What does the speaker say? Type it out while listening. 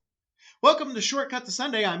Welcome to Shortcut to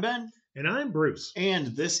Sunday. I'm Ben. And I'm Bruce.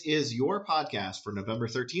 And this is your podcast for November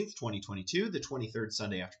 13th, 2022, the 23rd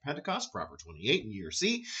Sunday after Pentecost, proper 28 in year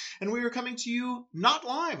C. And we are coming to you not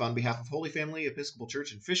live on behalf of Holy Family Episcopal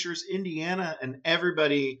Church in Fishers, Indiana. And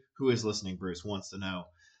everybody who is listening, Bruce, wants to know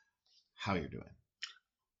how you're doing.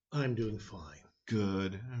 I'm doing fine.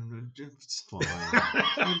 Good. It's fine.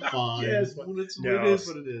 I'm fine. Yes, It is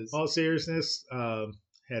what it is. All seriousness,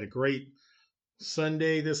 had a great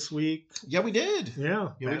Sunday this week. Yeah, we did.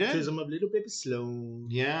 Yeah, we did. Baptism of little baby Sloan.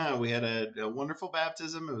 Yeah, we had a wonderful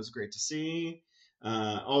baptism. It was great to see.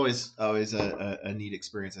 Always a neat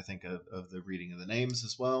experience, I think, of the reading of the names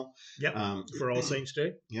as well. Yep. For All Saints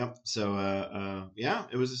Day. Yep. So yeah,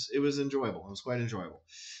 it was enjoyable. It was quite enjoyable.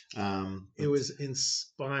 It was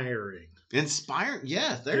inspiring. Inspiring.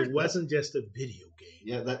 Yeah. It wasn't just a video game.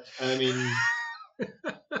 Yeah. I mean.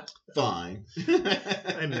 Fine.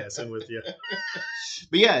 I'm messing with you.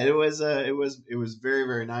 But yeah, it was very,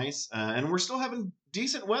 very nice. And we're still having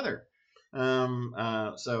decent weather.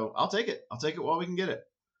 So I'll take it. I'll take it while we can get it.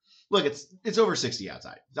 Look, it's over 60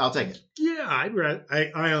 outside. I'll take it. Yeah,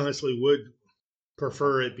 I honestly would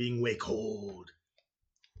prefer it being way cold.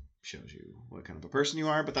 Shows you what kind of a person you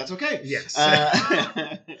are, but that's okay. Yes.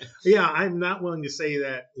 Yeah, I'm not willing to say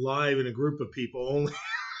that live in a group of people only.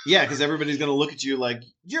 Yeah, because everybody's going to look at you like,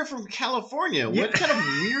 you're from California. Yeah. What kind of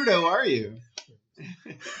weirdo are you?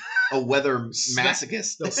 A weather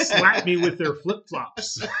masochist. They'll slap me with their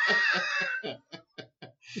flip-flops.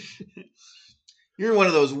 You're one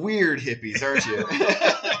of those weird hippies, aren't you?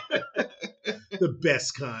 The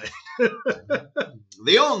best kind.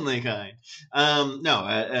 The only kind.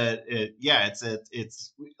 Yeah,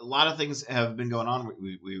 it's a lot of things have been going on.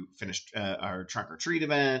 We finished our trunk or treat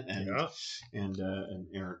event, and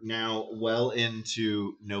are now well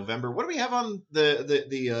into November. What do we have on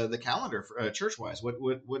the calendar for, church wise? What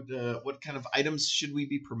kind of items should we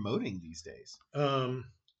be promoting these days? Trying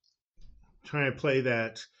to play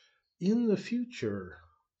that in the future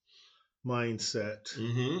mindset.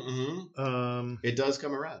 It does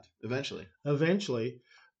come around eventually.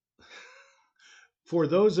 For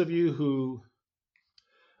those of you who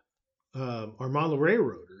are model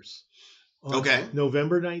railroaders,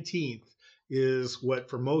 November 19th is what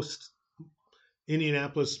for most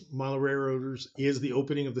Indianapolis model railroaders is the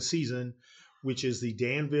opening of the season, which is the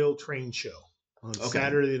Danville Train Show on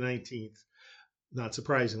Saturday the 19th, not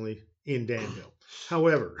surprisingly, in Danville.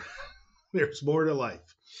 However, there's more to life.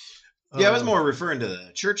 Yeah, I was more referring to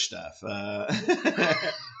the church stuff.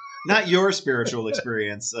 Not your spiritual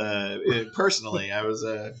experience. Personally, I was...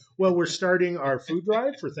 Well, we're starting our food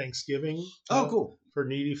drive for Thanksgiving. Cool. For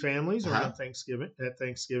needy families around Thanksgiving.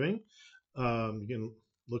 You can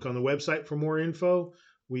look on the website for more info.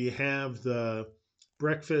 We have the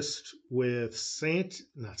breakfast with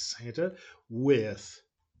with...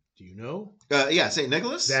 Do you know? Yeah, St.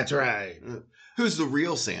 Nicholas? That's right. Who's the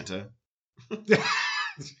real Santa?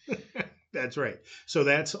 That's right. So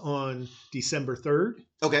that's on December 3rd.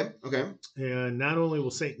 Okay. And not only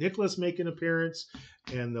will St. Nicholas make an appearance,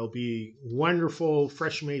 and there'll be wonderful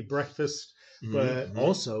fresh made breakfast, but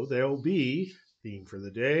also there'll be, theme for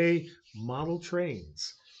the day, model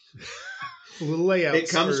trains. A little layout. It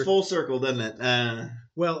comes full circle, doesn't it?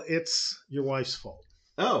 Well, it's your wife's fault.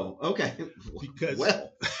 Oh, okay. Because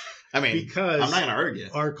I'm not going to argue.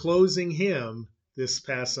 Our closing hymn this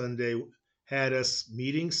past Sunday had us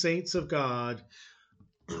meeting saints of God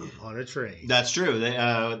on a train. That's true.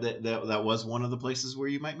 That was one of the places where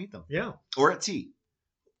you might meet them. Yeah. Or at tea.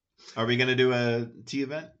 Are we going to do a tea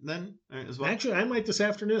event then as well? Actually, I might this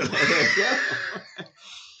afternoon. Okay.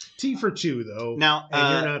 Tea for two, though. Now,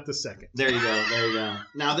 and you're not the second. There you go.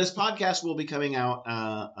 Now, this podcast will be coming out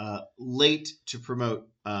late to promote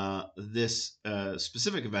this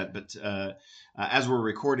specific event, but as we're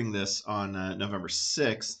recording this on November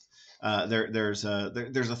 6th, there's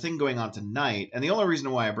a thing going on tonight, and the only reason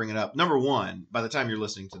why I bring it up, number one, by the time you're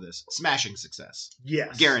listening to this, smashing success,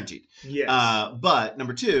 yes, guaranteed, yes. But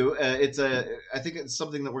number two, I think it's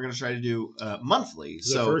something that we're going to try to do monthly.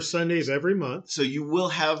 The first Sunday of every month. So you will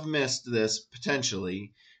have missed this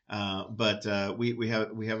potentially, but we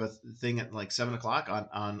have a thing at like 7:00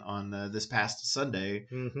 on this past Sunday.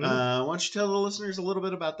 Why don't you tell the listeners a little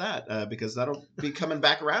bit about that, because that'll be coming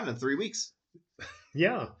back around in 3 weeks.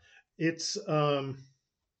 Yeah. It's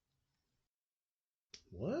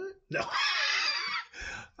what? No.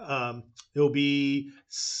 It'll be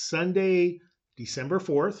Sunday, December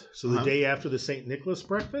 4th, so the day after the St. Nicholas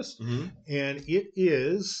breakfast, and it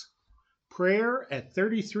is prayer at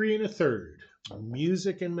 33 1/3.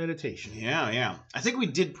 Music and meditation. Yeah. I think we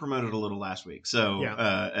did promote it a little last week. So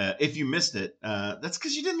if you missed it, that's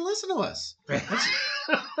because you didn't listen to us.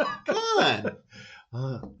 Come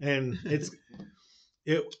on. And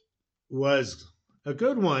it was a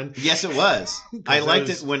good one. Yes, it was. I liked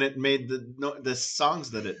it when it made the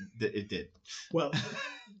songs that it did. Well,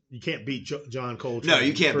 you can't beat John Coltrane. No,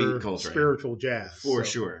 you can't beat Coltrane. Spiritual jazz. For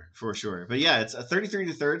sure. But yeah, it's a 33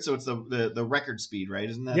 1/3, so it's the record speed, right?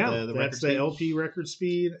 Isn't that the record that's speed? the LP record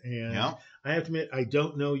speed. And I have to admit, I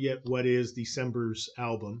don't know yet what is December's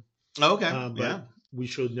album. Okay. But we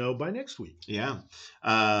should know by next week. Yeah.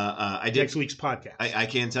 I did next week's podcast. I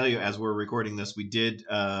can tell you, as we're recording this, we did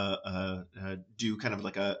do kind of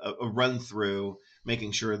like a run through,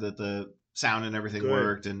 making sure that the sound and everything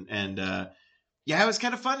worked, and it was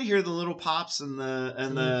kind of fun to hear the little pops and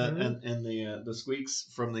the squeaks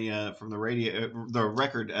from the radio, the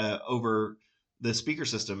record over the speaker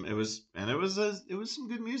system. It was some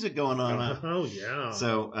good music going on. Oh yeah.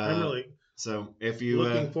 So So if you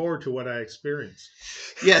looking forward to what I experienced.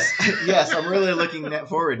 Yes, I'm really looking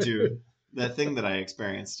forward to that thing that I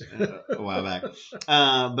experienced a while back.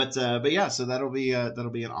 But yeah, so that'll be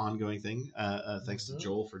an ongoing thing. Thanks to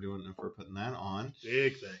Joel for putting that on.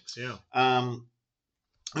 Big thanks, yeah.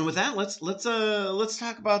 And with that, let's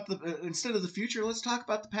talk about instead of the future, let's talk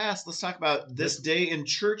about the past. Let's talk about this day in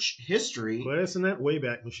church history. Put us in that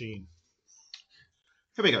Wayback Machine.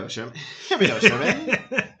 Here we go, Sherman.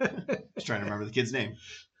 Just trying to remember the kid's name.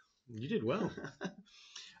 You did well.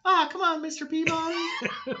 Come on, Mr. Peabody.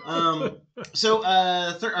 So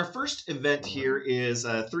our first event here is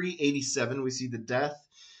 387. We see the death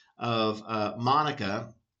of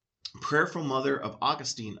Monica, prayerful mother of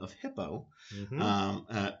Augustine of Hippo.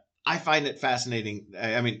 Mm-hmm. I find it fascinating.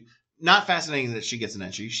 I mean, not fascinating that she gets an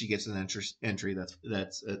entry. She gets an entry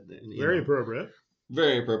that's very appropriate.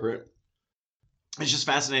 Very appropriate. It's just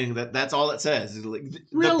fascinating that's all it says. Really?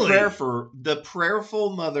 The prayerful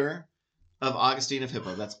mother of Augustine of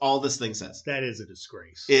Hippo. That's all this thing says. That is a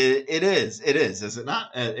disgrace. It is. Is it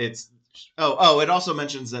not? It also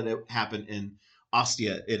mentions that it happened in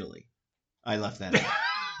Ostia, Italy. I left that out.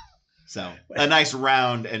 So a nice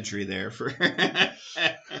round entry there for.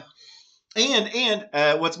 And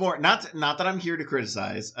what's more, not that I'm here to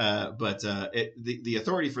criticize, but the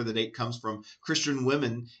authority for the date comes from Christian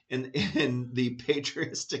women in the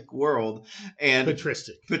patristic world and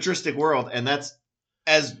patristic world, and that's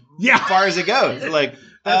as far as it goes. Like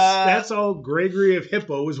that's all Gregory of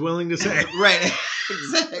Hippo was willing to say. Right,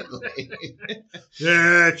 exactly.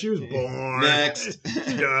 Yeah, she was born. Next,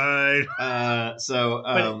 she died.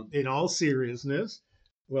 But in all seriousness,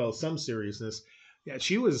 some seriousness. Yeah,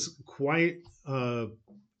 she was quite a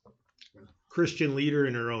Christian leader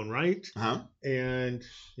in her own right. Uh-huh. And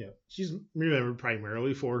she's remembered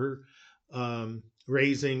primarily for her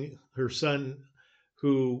raising her son,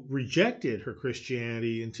 who rejected her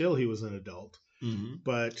Christianity until he was an adult. Mm-hmm.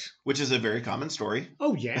 But which is a very common story.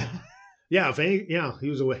 Oh, yeah. He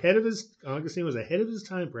was Augustine was ahead of his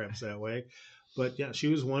time, perhaps that way. But yeah, she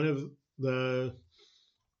was one of the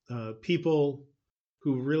people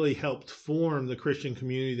who really helped form the Christian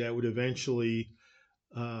community that would eventually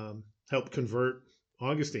help convert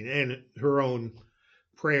Augustine, and her own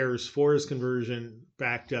prayers for his conversion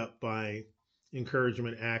backed up by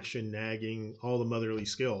encouragement, action, nagging, all the motherly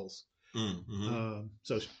skills. Mm-hmm.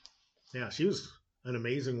 She was an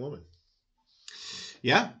amazing woman.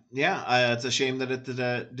 Yeah. It's a shame that it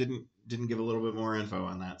didn't give a little bit more info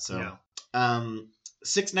on that. So,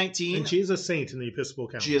 619. And she is a saint in the Episcopal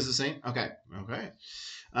Council. She is a saint? Okay.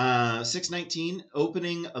 619,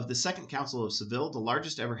 opening of the Second Council of Seville, the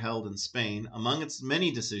largest ever held in Spain. Among its many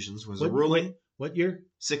decisions was a ruling... What year?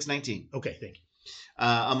 619. Okay, thank you.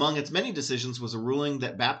 Among its many decisions was a ruling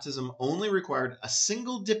that baptism only required a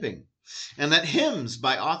single dipping, and that hymns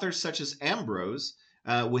by authors such as Ambrose,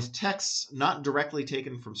 with texts not directly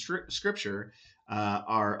taken from Scripture,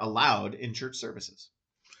 are allowed in church services.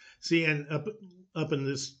 See, and up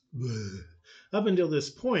until this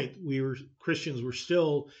point, Christians were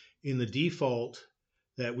still in the default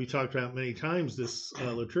that we talked about many times this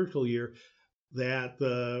liturgical year, that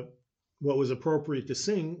what was appropriate to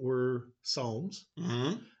sing were psalms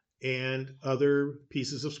and other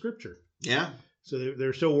pieces of Scripture. Yeah. So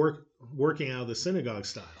they're still working out of the synagogue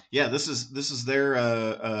style. Yeah, this is their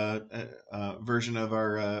version of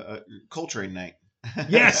our Coltrane night.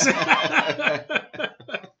 Yes.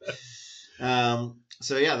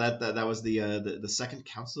 So yeah, that was the Second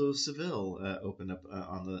Council of Seville opened up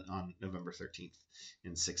on November 13th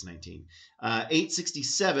in 619.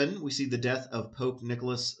 867, we see the death of Pope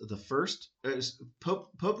Nicholas the First.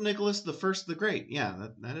 Pope Nicholas the First the Great. Yeah,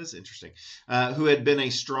 that is interesting. Who had been a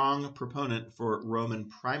strong proponent for Roman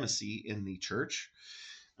primacy in the church.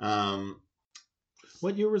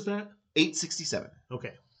 What year was that? 867.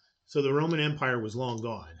 Okay, so the Roman Empire was long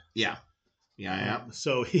gone. Yeah.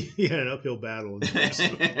 So he had an uphill battle.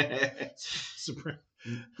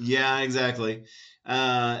 Yeah, exactly.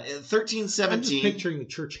 1317. I'm just picturing the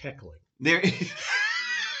church heckling. There.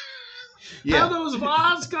 Yeah. How those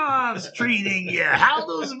Osgoths treating you? How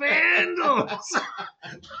those Vandals?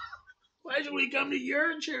 Why should we come to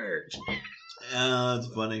your church? That's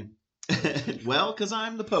funny. Well, because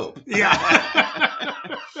I'm the Pope. Yeah.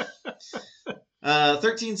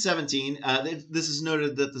 1317. This is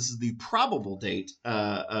noted that this is the probable date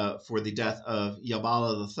for the death of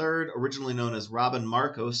Yabala III, originally known as Rabban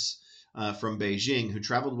Marcos from Beijing, who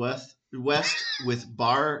traveled west with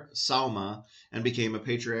Bar Salma and became a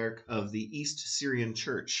patriarch of the East Syrian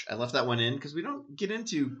Church. I left that one in because we don't get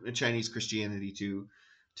into Chinese Christianity too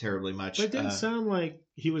terribly much. But it didn't sound like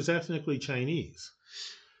he was ethnically Chinese.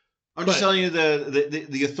 I'm just telling you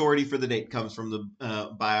the authority for the date comes from the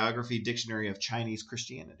Biography Dictionary of Chinese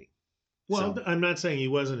Christianity. Well, so. I'm not saying he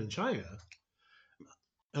wasn't in China.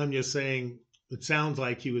 I'm just saying it sounds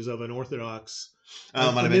like he was of an Orthodox,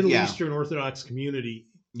 a Middle Eastern Orthodox community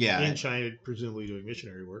in China, presumably doing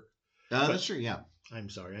missionary work. That's true. Yeah. I'm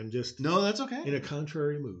sorry. I'm just that's okay. In a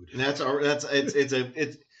contrary mood. And it's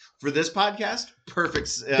for this podcast.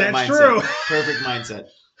 Perfect. That's mindset. True. Perfect mindset.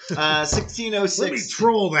 1606. Let me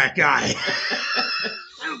troll that guy.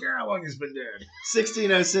 I don't care how long he's been dead.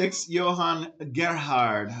 1606, Johann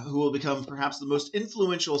Gerhard, who will become perhaps the most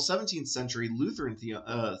influential 17th century Lutheran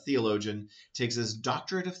theologian, takes his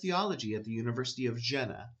doctorate of theology at the University of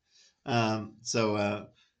Jena. So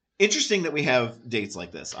interesting that we have dates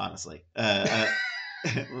like this, honestly.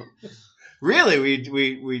 Really,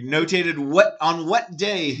 we notated on what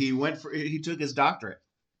day he took his doctorate.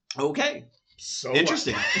 Okay. So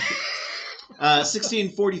interesting.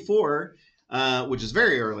 1644, which is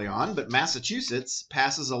very early on, but Massachusetts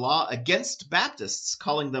passes a law against Baptists,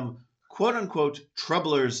 calling them "quote unquote"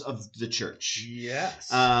 troublers of the church.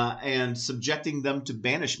 Yes. And subjecting them to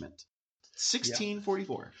banishment.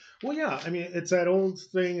 1644. Well, yeah. I mean, it's that old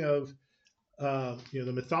thing of the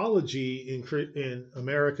mythology in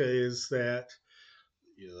America is that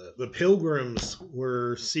the Pilgrims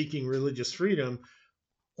were seeking religious freedom.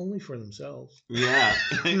 Only for themselves. Yeah.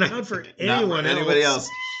 Not for anyone else. Anybody else.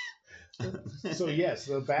 So yes,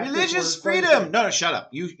 the Baptists religious freedom. No, shut up.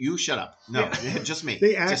 You shut up. No, just me.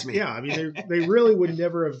 Just me. Yeah, I mean they really would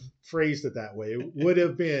never have phrased it that way. It would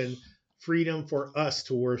have been freedom for us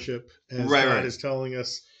to worship as God is telling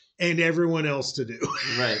us, and everyone else to do.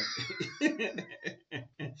 Right.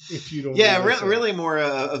 If you don't. Yeah, really more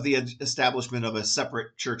of the establishment of a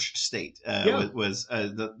separate church state was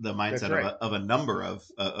the mindset of a number of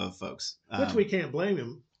folks. Which we can't blame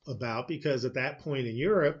him about, because at that point in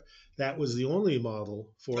Europe, that was the only model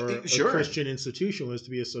for a Christian institution, was to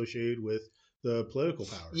be associated with the political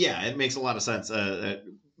power. Yeah, it makes a lot of sense.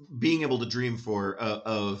 Being able to dream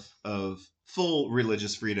of full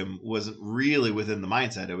religious freedom wasn't really within the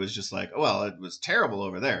mindset. It was just like, well, it was terrible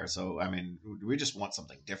over there. So, I mean, we just want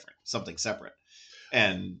something different, something separate.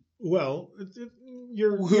 And who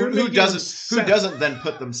doesn't then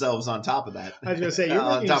put themselves on top of that? I was going to say, you're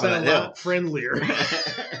making it sound a lot friendlier.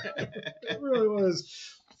 It really was.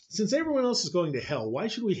 Since everyone else is going to hell, why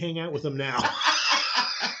should we hang out with them now?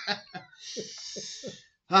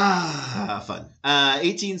 Fun.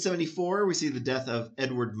 1874, we see the death of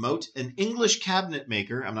Edward Mote, an English cabinet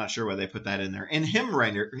maker. I'm not sure why they put that in there. And hymn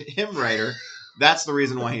writer. That's the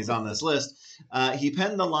reason why he's on this list. He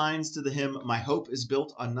penned the lines to the hymn, "My Hope is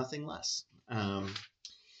Built on Nothing Less."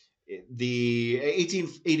 The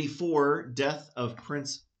 1884 death of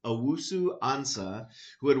Prince Owusu Ansah,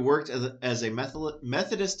 who had worked as a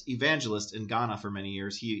Methodist evangelist in Ghana for many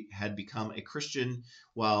years. He had become a Christian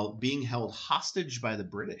while being held hostage by the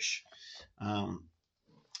British.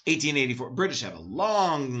 1884. British have a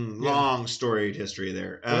long storied history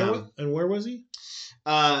there. And where was he?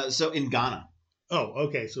 So in Ghana. Oh,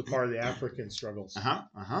 okay. So part of the African struggles.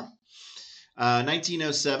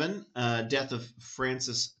 1907, death of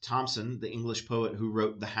Francis Thompson, the English poet who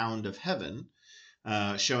wrote The Hound of Heaven.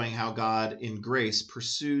 Showing how God in grace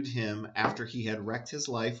pursued him after he had wrecked his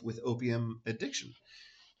life with opium addiction.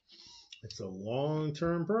 It's a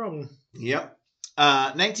long-term problem. Yep.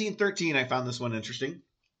 1913, I found this one interesting.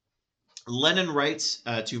 Lenin writes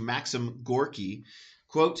to Maxim Gorky,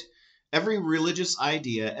 quote, every religious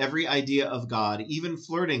idea, every idea of God, even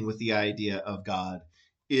flirting with the idea of God,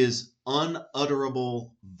 is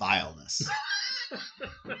unutterable vileness.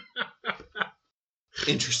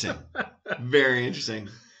 Interesting. Very interesting.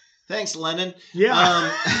 Thanks, Lennon.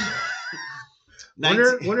 Yeah.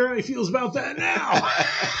 Wonder how he feels about that now.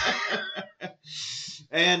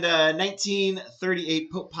 And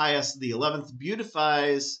 1938, Pope Pius XI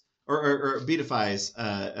beatifies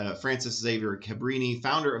Frances Xavier Cabrini,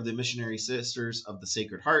 founder of the Missionary Sisters of the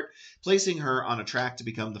Sacred Heart, placing her on a track to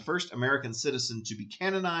become the first American citizen to be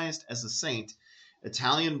canonized as a saint.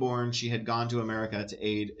 Italian-born, she had gone to America to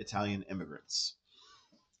aid Italian immigrants.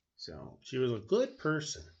 So she was a good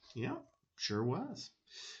person. Yeah, sure was.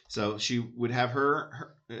 So she would have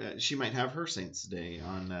she might have her Saints Day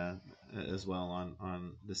on as well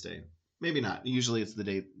on this day. Maybe not. Usually it's the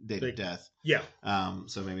date of death. Yeah.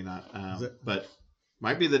 So maybe not. But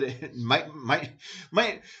might be the day,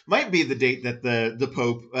 might be the date that the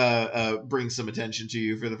Pope brings some attention to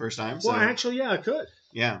you for the first time. So, well, actually, yeah, it could.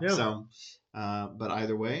 Yeah. So, but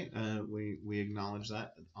either way, we acknowledge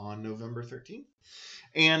that on November 13th,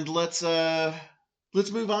 and let's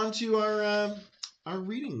move on to our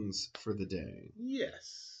readings for the day.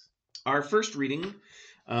 Yes. Our first reading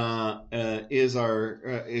is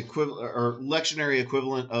our lectionary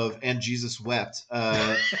equivalent of "And Jesus Wept,"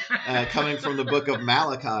 coming from the book of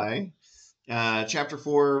Malachi, chapter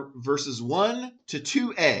 4, verses 1 to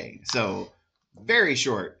 2a. So very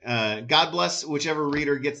short. God bless whichever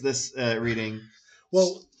reader gets this reading.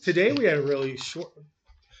 Well, today we had a really short.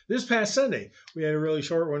 This past Sunday, we had a really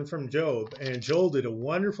short one from Job, and Joel did a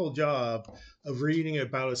wonderful job of reading it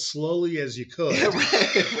about as slowly as you could.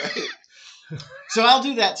 Right. So I'll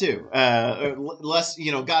do that too. Less,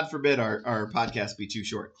 God forbid our podcast be too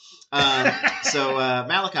short. So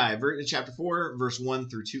Malachi, chapter 4, verse 1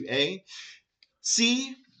 through 2a.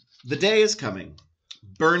 See, the day is coming,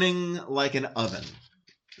 burning like an oven.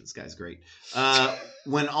 This guy's great.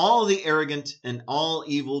 When all the arrogant and all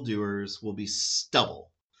evildoers will be stubble.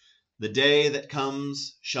 The day that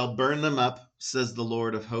comes shall burn them up, says the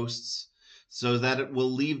Lord of hosts, so that it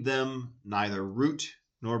will leave them neither root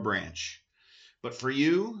nor branch. But for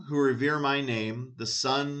you who revere my name, the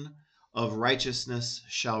Sun of righteousness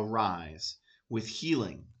shall rise with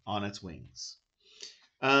healing on its wings.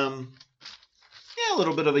 A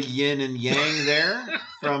little bit of a yin and yang there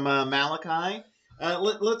from Malachi.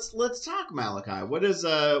 Let's talk Malachi. What is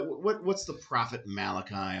what's the prophet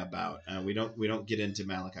Malachi about? We don't get into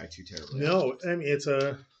Malachi too terribly. No, I mean it's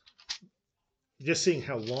just seeing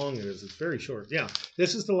how long it is. It's very short. Yeah,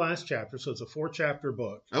 this is the last chapter, so it's a 4-chapter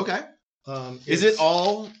book. Okay. Is it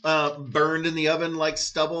all burned in the oven like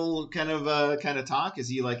stubble kind of talk? Is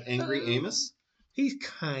he like angry Amos? He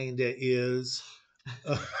kind of is.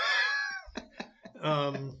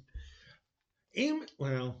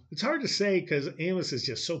 Well, it's hard to say because Amos is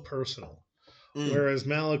just so personal, whereas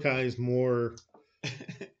Malachi is more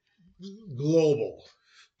global.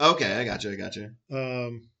 Okay, I gotcha.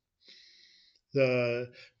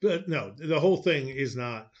 But no, the whole thing is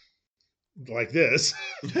not like this.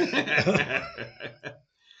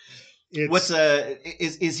 What's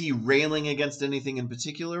is he railing against anything in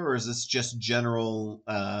particular, or is this just general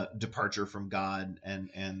departure from God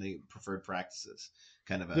and the preferred practices?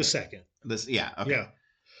 Kind of the second. Okay. Yeah.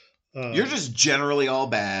 You're just generally all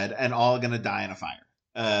bad and all gonna die in a fire.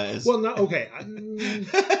 Well, no, okay.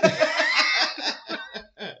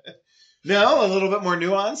 No, a little bit more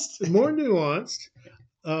nuanced. More nuanced.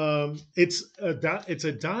 It's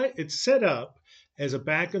set up as a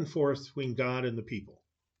back and forth between God and the people.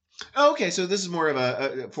 Okay, so this is more of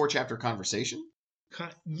a 4-chapter conversation?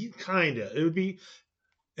 Kind of. It would be,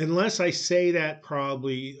 unless I say that,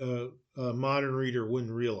 probably a modern reader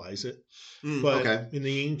wouldn't realize it. But okay. In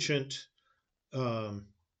the ancient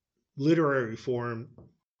literary form,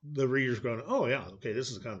 the reader's going, oh, yeah, okay,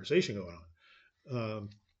 this is a conversation going on.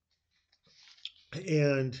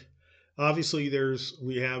 And obviously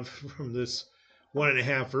we have from this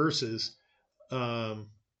 1.5 verses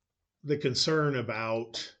the concern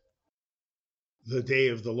about the day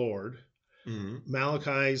of the Lord. Mm-hmm.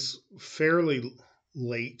 Malachi's fairly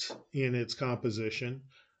late in its composition,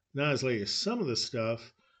 not as late as some of the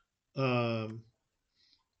stuff,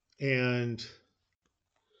 and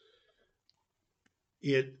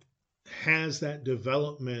it has that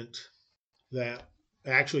development that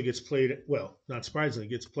actually gets played, well, not surprisingly,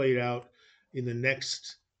 gets played out in the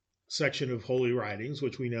next section of Holy Writings,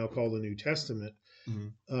 which we now call the New Testament.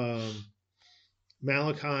 Mm-hmm.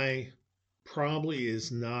 Malachi probably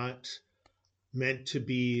is not meant to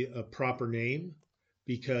be a proper name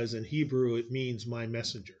because in Hebrew it means my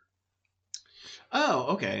messenger.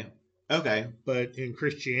 Oh, okay. Okay. But in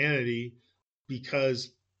Christianity,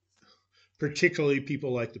 because particularly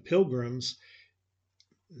people like the Pilgrims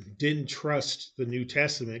didn't trust the New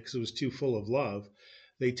Testament because it was too full of love,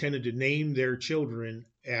 they tended to name their children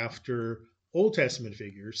after Old Testament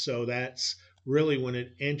figures. So that's really when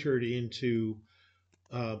it entered into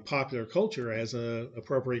popular culture as an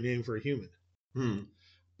appropriate name for a human.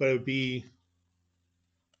 But it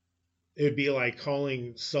would be like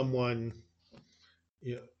calling someone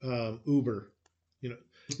Uber,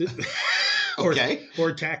 Okay.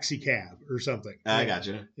 or taxi cab or something. I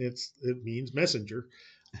gotcha. It means messenger,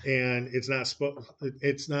 and it's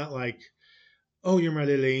not like, oh, you're my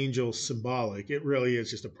little angel, symbolic. It really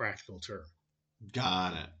is just a practical term.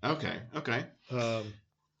 Got it. Okay.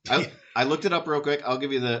 I looked it up real quick. I'll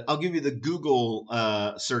give you the Google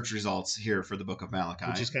search results here for the Book of Malachi,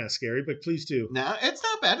 which is kind of scary, but please do. No, it's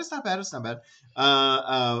not bad.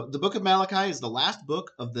 The Book of Malachi is the last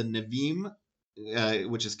book of the Nevi'im,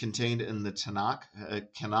 which is contained in the Tanakh,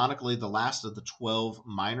 canonically the last of the 12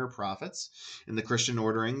 minor prophets. In the Christian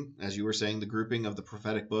ordering, as you were saying, the grouping of the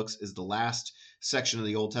prophetic books is the last section of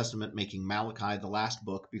the Old Testament, making Malachi the last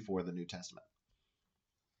book before the New Testament.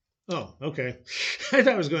 Oh, okay. I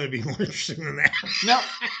thought it was going to be more interesting than that. No,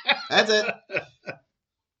 that's it.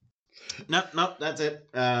 No, that's it.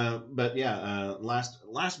 But yeah,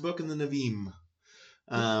 last book in the Nevi'im,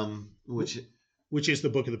 which is the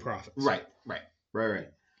book of the prophets. Right.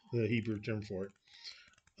 The Hebrew term for it.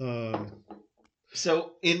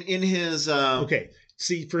 So in his okay.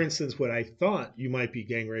 See, for instance, what I thought you might be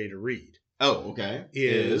getting ready to read. Oh, okay.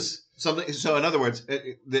 Is something. So in other words,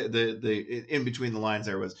 the in between the lines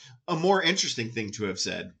there was a more interesting thing to have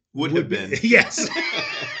said would have been yes.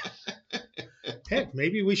 Heck,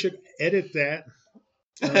 maybe we should edit that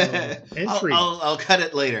entry. I'll cut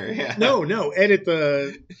it later. Yeah. No, edit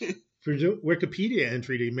the Wikipedia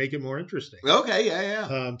entry to make it more interesting. Okay,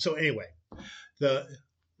 yeah. So anyway, the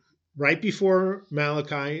right before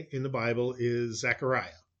Malachi in the Bible is Zechariah,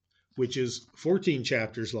 which is 14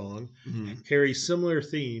 chapters long, carries similar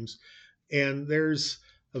themes, and there's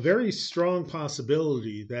a very strong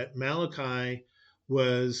possibility that Malachi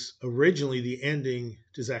was originally the ending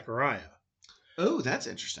to Zechariah. Oh, that's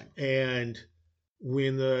interesting. And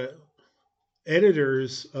when the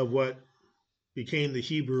editors of what became the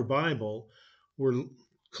Hebrew Bible were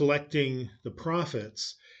collecting the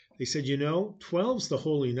prophets, they said, 12's the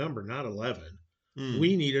holy number, not 11.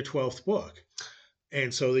 We need a 12th book.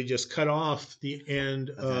 And so they just cut off the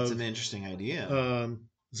end of... That's an interesting idea.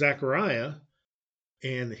 Zechariah.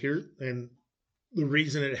 And the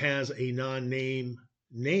reason it has a non-name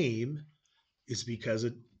name is because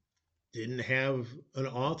it didn't have an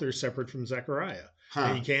author separate from Zechariah.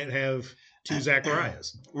 And you can't have two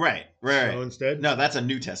Zechariahs. Right. So instead... No, that's a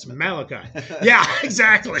New Testament. Malachi. Yeah,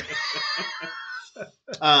 exactly.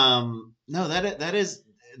 No,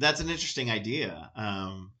 that's an interesting idea.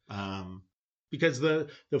 Because the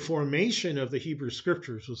formation of the Hebrew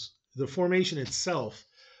Scriptures the formation itself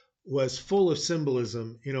was full of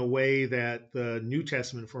symbolism in a way that the New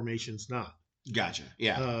Testament formation's not. Gotcha.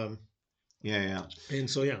 Yeah. Yeah. And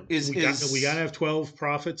so, we got to have 12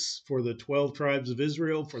 prophets for the 12 tribes of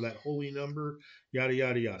Israel for that holy number, yada,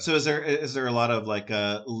 yada, yada. So is there a lot of like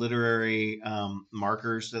literary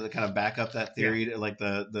markers that kind of back up that theory? Yeah. Like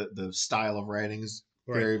the style of writing is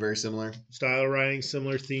very, very similar? Style of writing,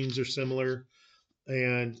 similar. Themes are similar.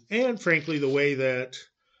 And frankly, the way that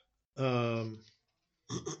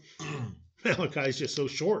Malachi is just so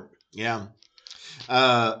short. Yeah.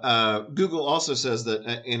 Google also says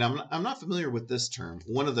that, and I'm not familiar with this term.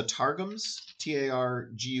 One of the Targums,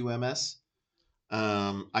 Targums,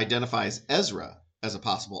 identifies Ezra as a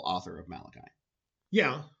possible author of Malachi.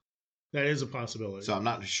 Yeah, that is a possibility. So I'm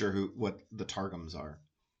not sure what the Targums are.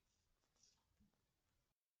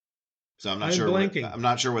 So I'm not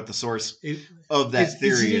sure what the source of that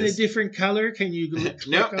theory is. Is it in a different color? Can you click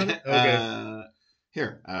on it? Okay.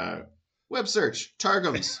 Here, web search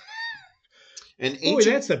Targums. Boy,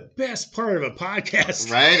 that's the best part of a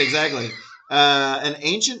podcast. Right, exactly. An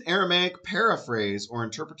ancient Aramaic paraphrase or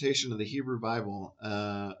interpretation of the Hebrew Bible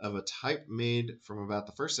of a type made from about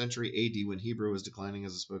the 1st century AD when Hebrew was declining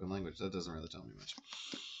as a spoken language. That doesn't really tell me much.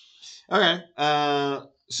 Okay.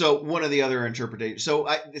 So one of the other interpretations. So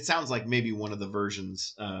it sounds like maybe one of the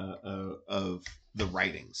versions of the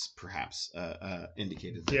writings perhaps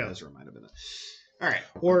indicated that Ezra might have been it. All right.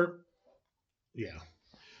 Or, yeah.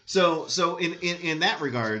 So in that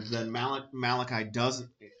regard, then Malachi doesn't.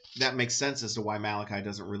 That makes sense as to why Malachi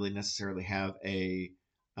doesn't really necessarily have a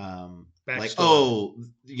the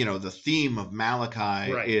theme of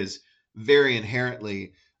Malachi is very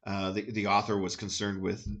inherently the author was concerned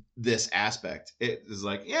with this aspect. It is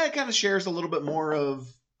like, yeah, it kind of shares a little bit more of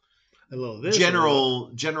a little this,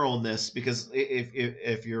 generalness, because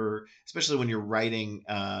if you're, especially when you're writing,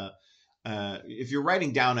 if you're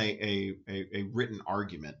writing down a written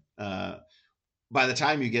argument, by the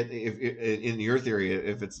time you get, if in your theory,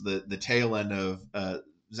 if it's the tail end of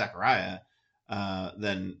Zechariah,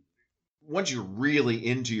 then once you're really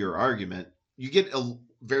into your argument, you get a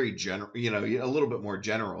very general, a little bit more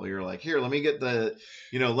general. You're like, here, let me get the,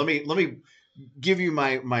 let me give you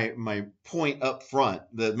my point up front,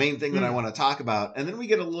 the main thing that I want to talk about, and then we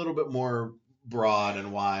get a little bit more broad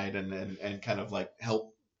and wide and kind of like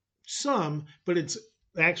help some, but it's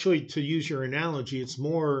actually, to use your analogy, it's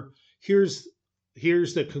more, here's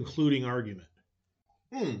the concluding argument.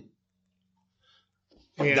 And,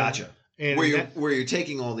 gotcha. And where you're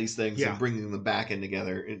taking all these things and bringing them back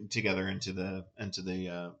together into the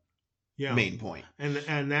main point.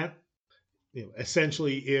 And that,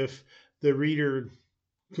 essentially, if the reader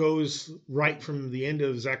goes right from the end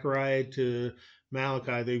of Zechariah to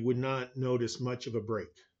Malachi, they would not notice much of a break.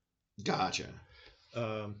 Gotcha.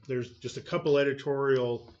 There's just a couple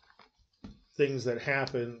editorial things that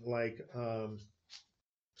happen, like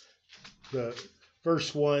the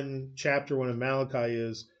verse 1, chapter 1 of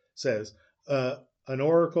Malachi says, an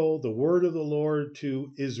oracle, the word of the Lord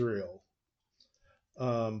to Israel,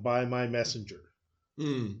 by my messenger.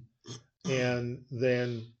 And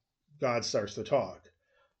then God starts to talk.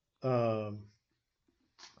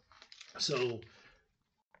 So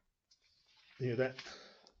that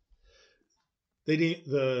they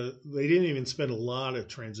didn't even spend a lot of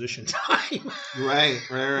transition time. Right.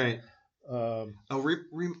 All right. I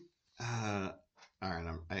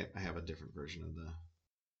have a different version of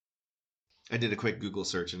I did a quick Google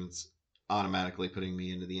search and it's automatically putting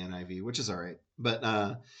me into the NIV, which is all right. But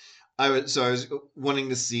I was wanting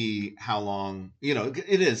to see how long,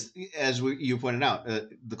 it is, as you pointed out,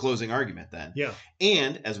 the closing argument then. Yeah.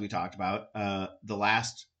 And as we talked about, the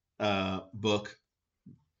last book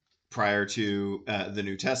prior to the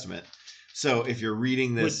New Testament. So if you're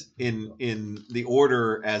reading this in the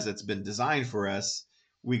order as it's been designed for us,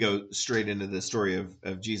 we go straight into the story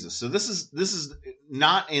of Jesus. So this is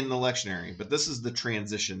not in the lectionary, but this is the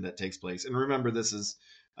transition that takes place. And remember, this is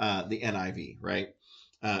the NIV, right?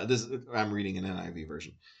 I'm reading an NIV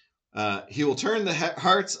version. He will turn the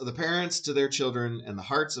hearts of the parents to their children and the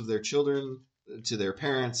hearts of their children to their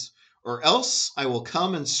parents, or else I will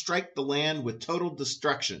come and strike the land with total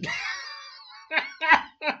destruction.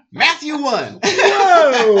 Matthew 1.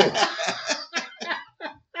 Whoa!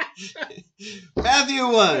 Matthew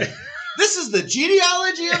 1. This is the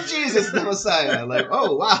genealogy of Jesus, the Messiah. Like,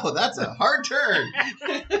 oh, wow, that's a hard turn.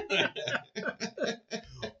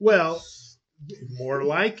 Well, more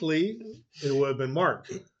likely, it would have been Mark.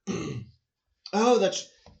 Oh, that's...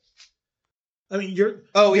 I mean, you're...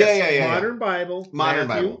 Oh, yeah. Modern Bible. Modern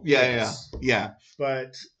Matthew, Bible. Yeah.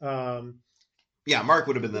 But... yeah, Mark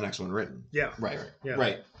would have been the next one written. Yeah. Right.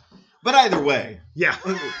 But either way... Yeah.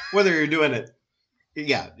 Whether you're doing it...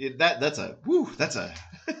 Yeah, that's a...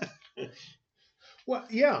 Well,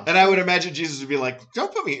 yeah. And I would imagine Jesus would be like,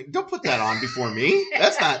 don't put that on before me.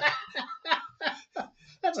 That's not...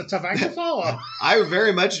 That's a tough act to follow. I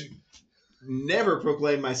very much never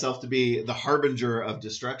proclaimed myself to be the harbinger of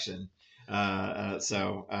destruction.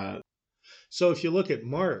 So if you look at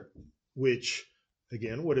Mark, which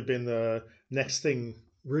again would have been the next thing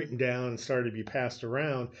written down and started to be passed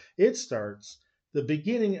around, it starts the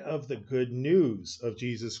beginning of the good news of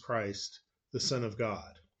Jesus Christ, the Son of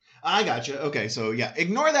God. I gotcha. Okay, so yeah,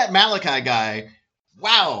 ignore that Malachi guy.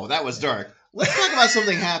 Wow, that was dark. Let's talk about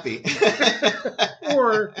something happy.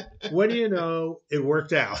 Or, what do you know? It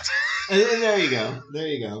worked out. And there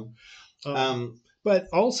you go. But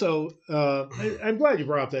also, I'm glad you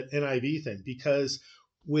brought up that NIV thing, because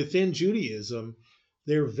within Judaism,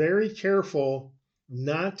 they're very careful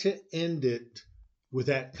not to end it with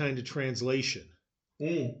that kind of translation.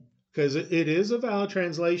 Because it is a valid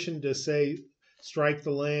translation to say, strike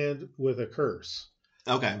the land with a curse.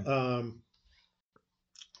 Okay.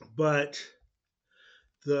 But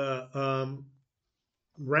the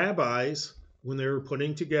rabbis, when they were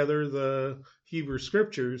putting together the Hebrew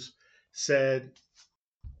scriptures, said,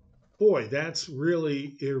 boy, that's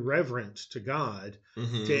really irreverent to God,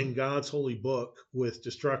 to end God's holy book with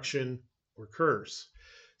destruction or curse.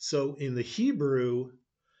 So in the Hebrew,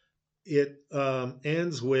 it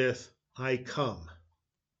ends with, I come.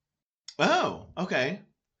 Oh, okay.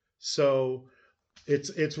 So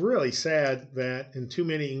it's really sad that in too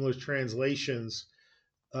many English translations,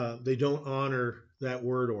 they don't honor that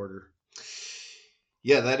word order.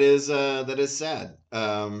 Yeah, that is sad.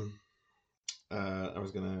 I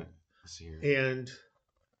was gonna see here. And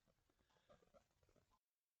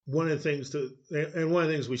one of the things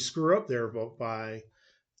we screw up there by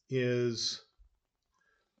is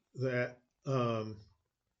that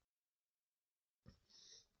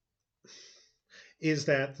it's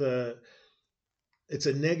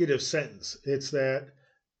a negative sentence. It's that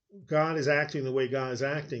God is acting the way God is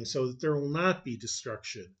acting, so that there will not be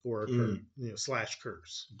destruction or slash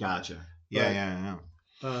curse. Gotcha. Yeah.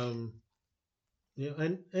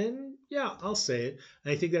 And yeah, I'll say it.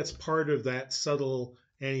 I think that's part of that subtle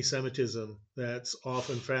anti-Semitism that's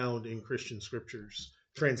often found in Christian scriptures,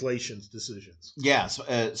 translations, decisions. Yeah,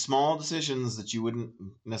 so, small decisions that you wouldn't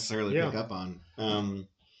necessarily pick up on. And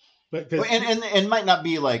might not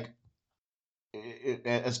be like,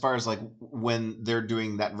 as far as like when they're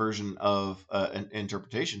doing that version of an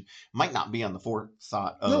interpretation, might not be on the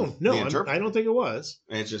forethought of the interpreter. I don't think it was.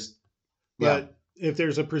 It's just, but if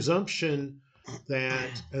there's a presumption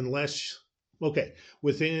that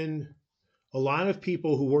within a lot of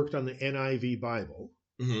people who worked on the NIV Bible,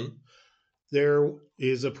 there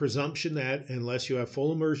is a presumption that unless you have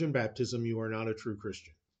full immersion baptism, you are not a true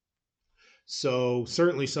Christian. So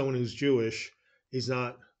certainly someone who's Jewish is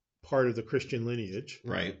not part of the Christian lineage.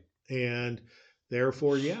 Right. And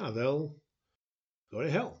therefore, they'll go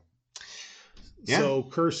to hell. Yeah. So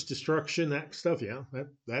curse, destruction, that stuff. Yeah,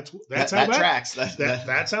 that's how that tracks.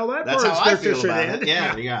 That's how that that's how I feel about it.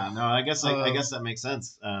 Yeah. No, I guess that makes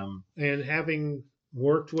sense. And having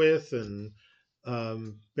worked with and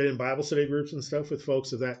been in Bible study groups and stuff with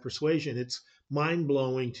folks of that persuasion, it's mind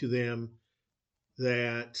blowing to them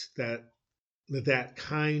that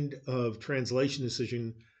kind of translation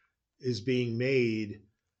decision is being made,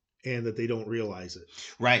 and that they don't realize it.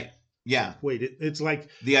 Right. Yeah. Wait, it's like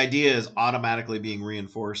the idea is automatically being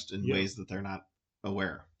reinforced in ways that they're not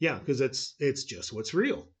aware. Yeah, because it's just what's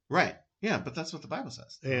real. Right. Yeah, but that's what the Bible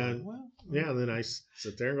says. And then I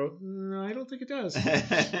sit there and go, no, I don't think it does.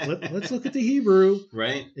 Let's look at the Hebrew.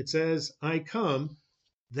 Right. It says, I come.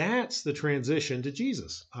 That's the transition to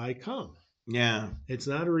Jesus. I come. Yeah. It's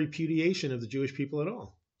not a repudiation of the Jewish people at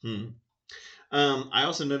all. I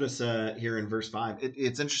also notice here in verse 5,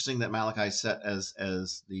 it's interesting that Malachi is set as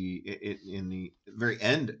in the very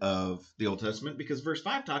end of the Old Testament, because verse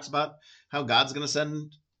 5 talks about how God's going to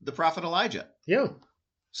send the prophet Elijah. Yeah.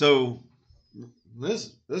 So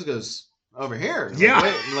this goes over here. Yeah.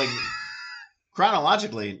 Like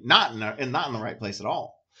chronologically, not in the right place at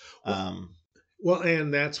all. Well,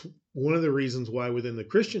 and that's one of the reasons why within the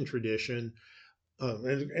Christian tradition,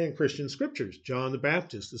 and Christian scriptures, John the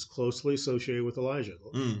Baptist is closely associated with Elijah.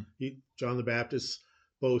 John the Baptist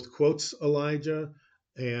both quotes Elijah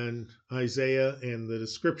and Isaiah, and the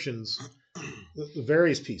descriptions, the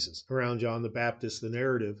various pieces around John the Baptist, the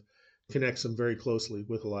narrative connects them very closely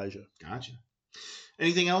with Elijah. Gotcha.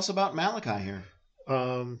 Anything else about Malachi here?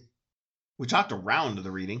 We talked around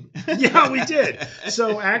the reading. Yeah, we did.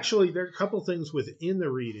 So actually, there are a couple things within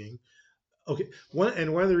the reading. Okay, one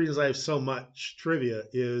of the reasons I have so much trivia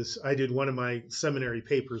is I did one of my seminary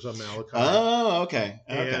papers on Malachi. Oh, okay.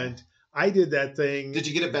 And I did that thing. Did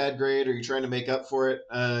you get a bad grade? Are you trying to make up for it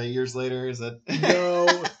years later? Is that no?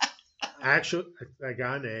 Actually, I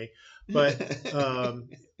got an A. But one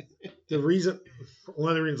of the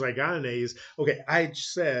reasons I got an A is I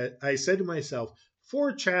said to myself,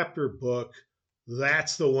 4-chapter book,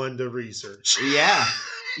 that's the one to research. Yeah.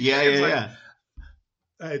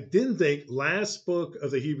 I didn't think last book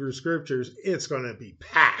of the Hebrew Scriptures, it's going to be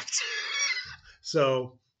packed.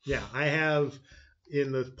 So, yeah, I have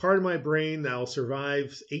in the part of my brain that'll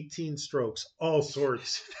survive 18 strokes, all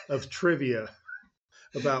sorts of trivia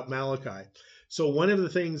about Malachi. So one of the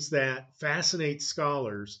things that fascinates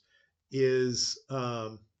scholars is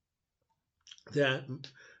that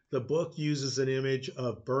the book uses an image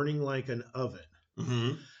of burning like an oven.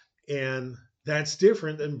 Mm-hmm. And that's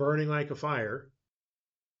different than burning like a fire.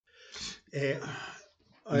 And,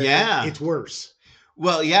 it's worse.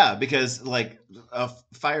 Well, yeah, because like a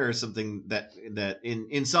fire is something that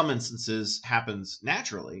in some instances happens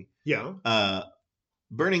naturally. Yeah.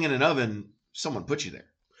 Burning in an oven, someone put you there.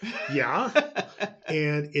 Yeah.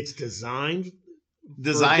 And it's designed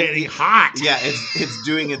for getting hot. Yeah, it's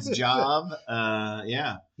doing its job.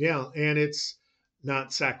 Yeah. Yeah, and it's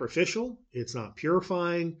not sacrificial. It's not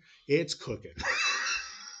purifying. It's cooking.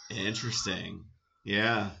 Interesting.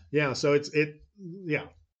 Yeah. Yeah. So yeah.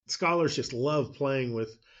 Scholars just love playing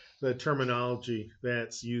with the terminology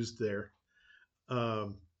that's used there.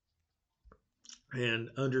 And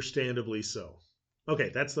understandably so.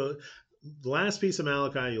 Okay. That's the last piece of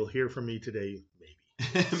Malachi you'll hear from me today, maybe.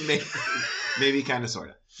 maybe kind of, sort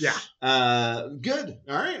of. Yeah. Good.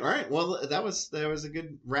 All right. Well, that was a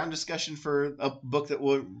good round discussion for a book that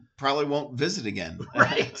probably won't visit again.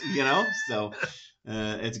 Right. So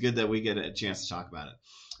it's good that we get a chance to talk about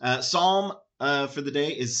it. Psalm for the day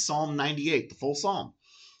is Psalm 98, the full psalm.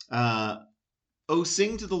 Oh,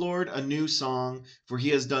 sing to the Lord a new song, for he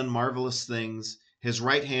has done marvelous things. His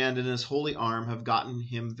right hand and his holy arm have gotten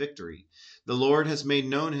him victory. The Lord has made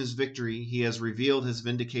known his victory. He has revealed his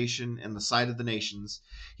vindication in the sight of the nations.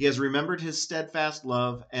 He has remembered his steadfast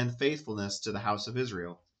love and faithfulness to the house of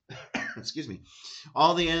Israel. Excuse me.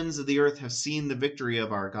 All the ends of the earth have seen the victory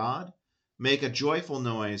of our God. Make a joyful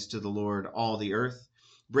noise to the Lord, all the earth.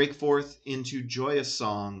 Break forth into joyous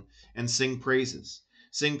song and sing praises.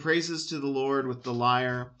 Sing praises to the Lord with the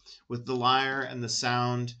lyre and the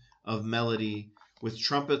sound of melody, with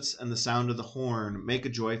trumpets and the sound of the horn. Make a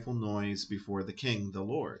joyful noise before the King, the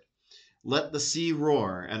Lord. Let the sea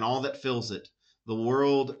roar and all that fills it, the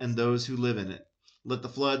world and those who live in it. Let the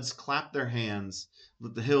floods clap their hands.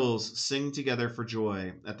 Let the hills sing together for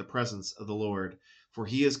joy at the presence of the Lord, for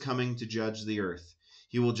he is coming to judge the earth.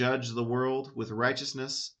 He will judge the world with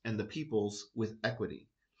righteousness and the peoples with equity.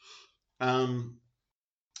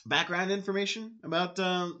 Background information about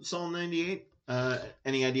Psalm 98?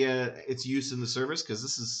 Any idea its use in the service?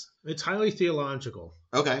 Because it's highly theological.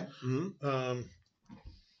 Okay. Mm-hmm.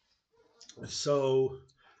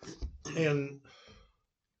 And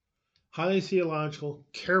highly theological,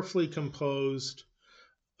 carefully composed.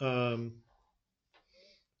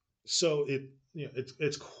 So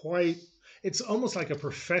it's almost like a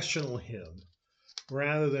professional hymn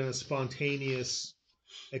rather than a spontaneous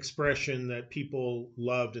expression that people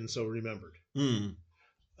loved and so remembered.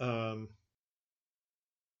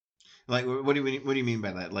 Like, what do you mean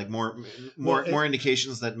by that? Like more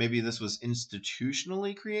indications that maybe this was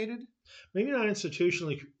institutionally created? Maybe not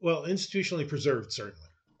institutionally preserved, certainly.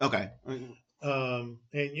 Okay. And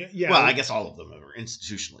yeah. Well, I guess all of them are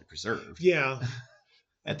institutionally preserved. Yeah.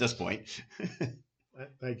 At this point.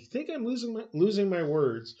 I think I'm losing my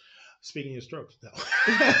words. Speaking of strokes, no.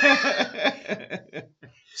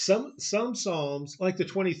 Some psalms, like the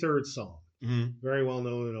 23rd Psalm, very well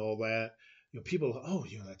known and all that. People,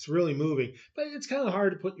 that's really moving, but it's kind of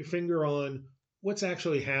hard to put your finger on what's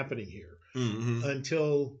actually happening here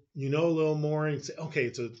until you know a little more and say, okay,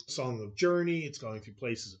 it's a song of journey. It's going through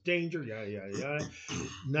places of danger. Yada yada yada.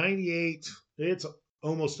 98, it's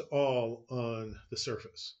almost all on the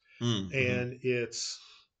surface, and it's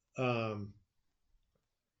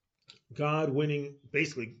God winning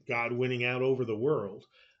out over the world,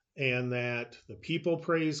 and that the people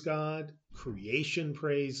praise God, creation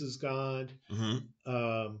praises God.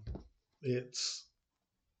 It's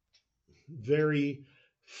very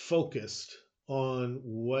focused on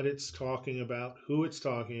what it's talking about, who it's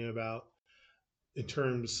talking about, in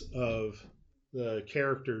terms of the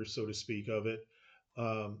characters, so to speak, of it,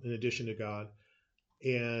 in addition to God,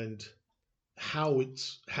 and how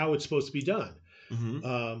it's supposed to be done.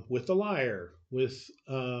 With the lyre, with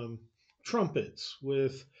trumpets,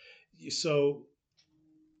 so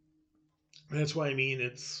that's why I mean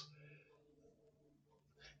it's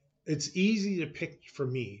easy for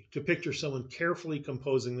me to picture someone carefully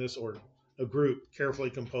composing this, or a group carefully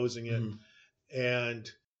composing it,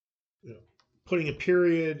 and putting a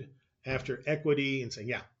period after equity and saying,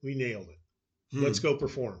 yeah, we nailed it. Let's go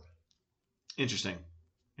perform. Interesting.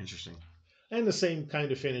 And the same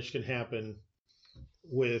kind of finish can happen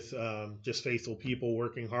with just faithful people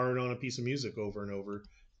working hard on a piece of music over and over,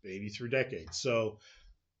 maybe through decades. So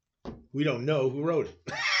we don't know who wrote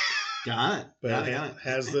it. Got it. But it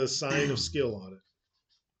has the sign of skill on it.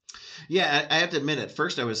 Yeah, I have to admit, at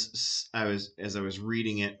first I was as I was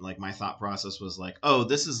reading it, like my thought process was like, oh,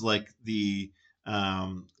 this is like the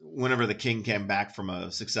whenever the king came back from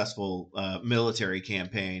a successful military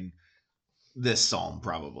campaign, this psalm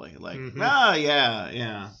probably like,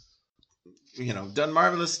 yeah. Done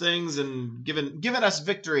marvelous things and given us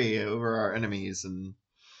victory over our enemies, and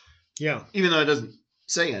even though it doesn't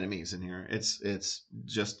say enemies in here, it's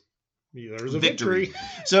just there's a victory.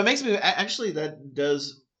 So it makes me actually, that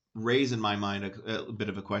does raise in my mind a bit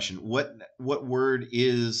of a question. What word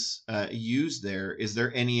is used there? Is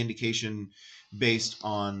there any indication based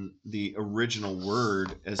on the original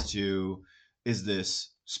word as to, is this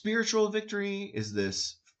spiritual victory? Is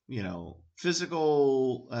this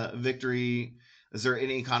physical victory? Is there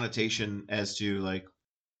any connotation as to like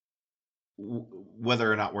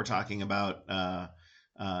whether or not we're talking about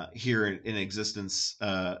here in existence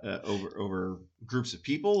over groups of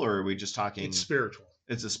people, or are we just talking? It's spiritual.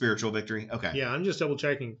 It's a spiritual victory. Okay. Yeah, I'm just double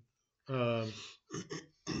checking.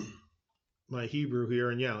 my Hebrew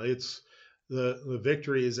here, and yeah, it's the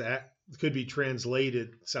victory could be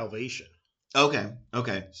translated salvation. Okay.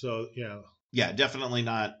 So yeah. Yeah, definitely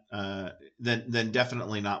not. Then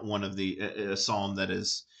definitely not one of a psalm that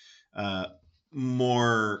is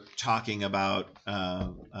more talking about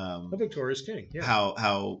A victorious king. Yeah.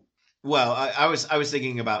 How well I was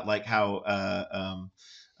thinking about like how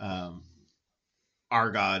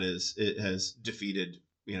our God has defeated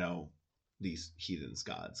these heathens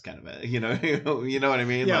gods, kind of you know what I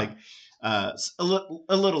mean, Yeah. like a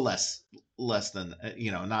little less than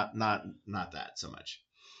not that so much.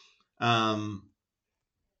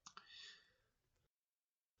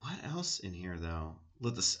 What else in here though?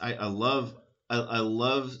 I love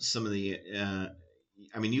some of the.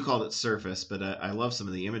 I mean, you called it surface, but I love some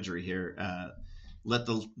of the imagery here. Let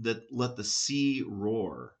the sea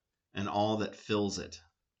roar and all that fills it,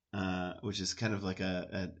 which is kind of like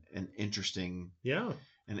an interesting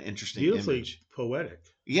beautifully image. Poetic.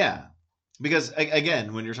 Yeah, because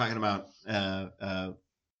again, when you're talking about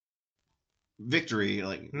victory,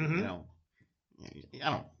 like I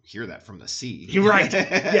don't hear that from the sea. You're right.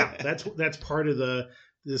 Yeah, that's part of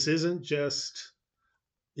this isn't just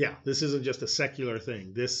a secular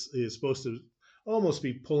thing. This is supposed to almost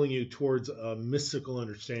be pulling you towards a mystical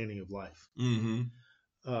understanding of life. Mm-hmm.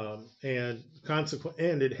 And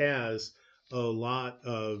it has a lot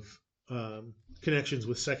of connections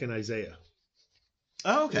with Second Isaiah.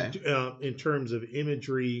 Oh, okay. In terms of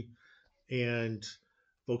imagery and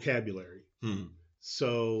vocabulary.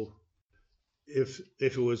 So if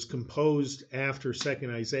it was composed after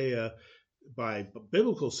Second Isaiah by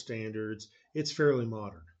biblical standards, it's fairly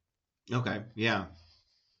modern. Okay. Yeah.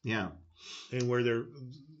 And where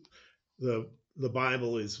the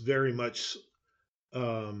Bible is very much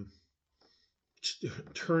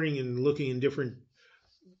turning and looking in different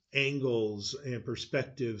angles and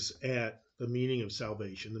perspectives at the meaning of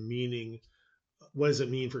salvation, the meaning, what does it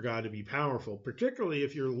mean for God to be powerful, particularly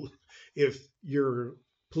if your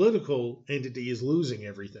political entity is losing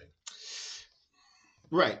everything.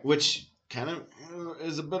 Right, which kind of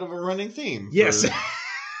is a bit of a running theme. Yes.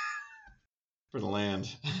 For the land.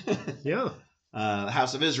 Yeah. The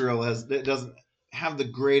House of Israel doesn't have the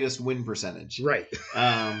greatest win percentage. Right.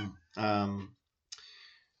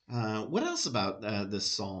 What else about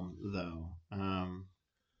this psalm, though?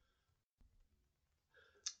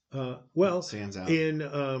 Well, stands out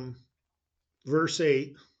in verse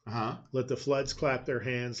 8, let the floods clap their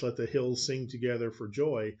hands, let the hills sing together for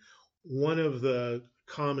joy. One of the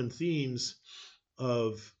common themes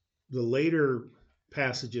of the later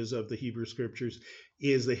passages of the Hebrew Scriptures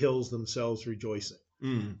is the hills themselves rejoicing,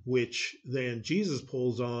 which then Jesus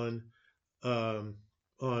pulls on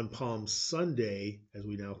Palm Sunday, as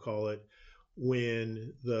we now call it,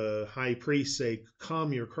 when the high priests say,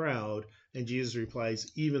 "Calm your crowd," and Jesus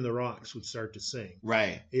replies, "Even the rocks would start to sing."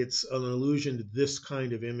 Right. It's an allusion to this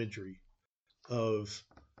kind of imagery of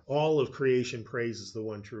all of creation praises the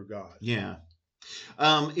one true God. Yeah.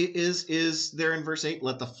 Is there in verse 8,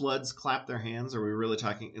 let the floods clap their hands? Are we really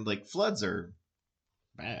talking like floods are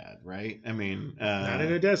bad, right? I mean, not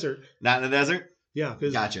in a desert. Not in a desert? Yeah.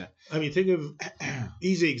 Gotcha. I mean, think of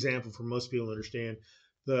easy example for most people to understand.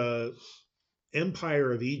 The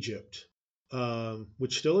Empire of Egypt,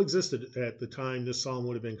 which still existed at the time this psalm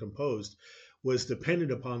would have been composed, was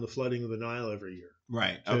dependent upon the flooding of the Nile every year.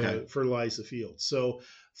 Right. To fertilize the fields. So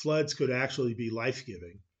floods could actually be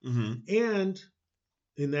life-giving. Mm-hmm. And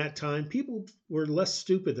in that time, people were less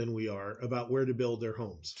stupid than we are about where to build their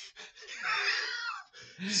homes.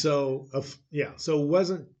 So it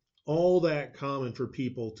wasn't all that common for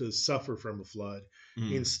people to suffer from a flood.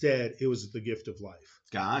 Instead, it was the gift of life.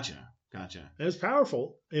 Gotcha. And it was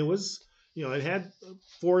powerful. It was, it had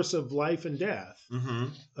force of life and death.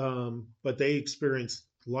 But they experienced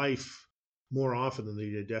life more often than they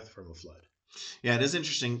did death from a flood. Yeah, it is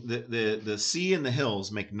interesting. The sea and the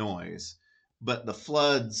hills make noise, but the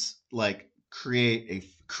floods like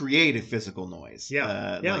create a physical noise.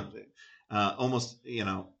 Yeah. Like, almost,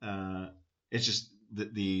 it's just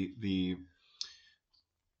the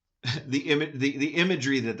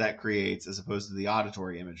imagery that creates as opposed to the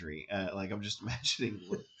auditory imagery. Like I'm just imagining.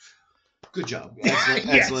 Good job.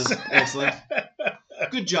 Excellent.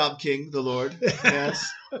 Good job, King, the Lord. Yes.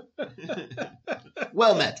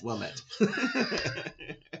 Well met.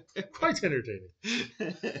 Quite entertaining.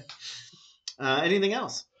 Anything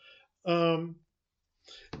else? The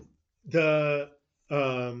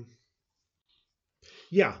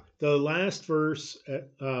last verse,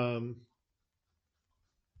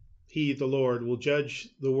 he, the Lord, will judge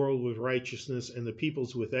the world with righteousness and the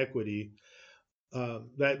peoples with equity.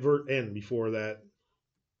 That verse, and before that,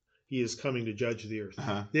 he is coming to judge the earth.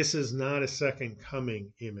 Uh-huh. This is not a second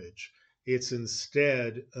coming image. It's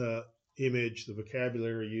instead image, the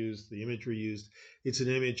vocabulary used, the imagery used. It's an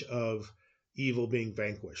image of evil being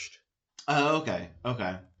vanquished. Oh, okay.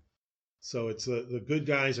 Okay. So it's the good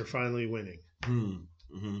guys are finally winning.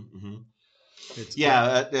 It's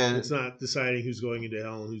not deciding who's going into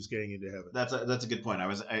hell and who's getting into heaven. That's a good point.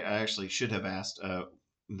 I actually should have asked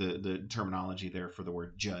the terminology there for the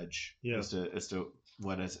word judge as to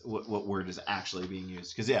what word is actually being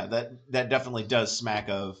used, because that definitely does smack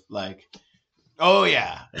of like, oh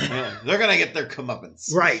yeah, they're gonna get their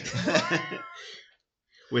comeuppance, right?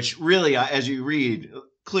 Which really, as you read,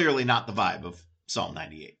 clearly not the vibe of Psalm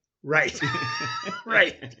 98. Right.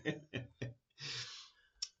 Right.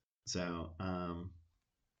 So, I'm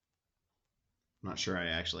not sure I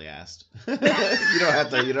actually asked. You don't have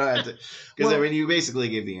to, because I mean, you basically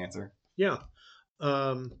gave the answer. Yeah.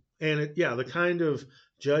 And the kind of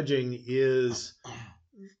judging is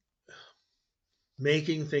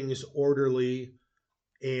making things orderly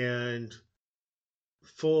and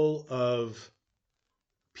full of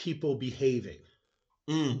people behaving.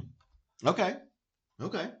 Okay.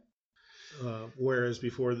 Whereas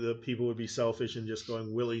before, the people would be selfish and just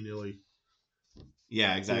going willy-nilly.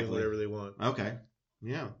 Yeah, exactly. Doing whatever they want. Okay.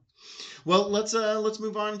 Yeah. Well, let's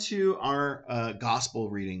move on to our gospel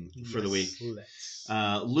reading for the week.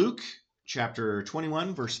 Luke chapter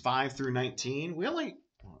 21, verse 5 through 19. We only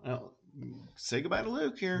say goodbye to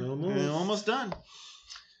Luke here. Almost done.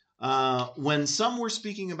 When some were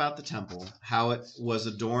speaking about the temple, how it was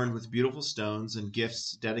adorned with beautiful stones and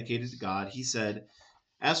gifts dedicated to God, he said,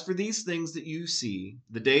 "As for these things that you see,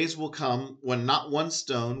 the days will come when not one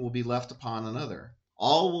stone will be left upon another.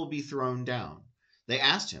 All will be thrown down." They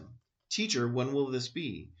asked him, "Teacher, when will this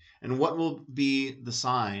be? And what will be the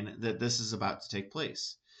sign that this is about to take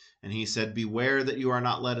place?" And he said, "Beware that you are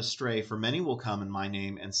not led astray, for many will come in my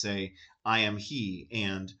name and say, 'I am he,'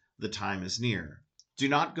 and 'the time is near.' Do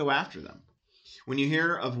not go after them. When you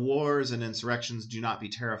hear of wars and insurrections, do not be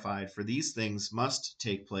terrified, for these things must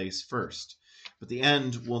take place first, but the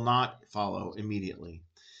end will not follow immediately."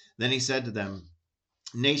 Then he said to them,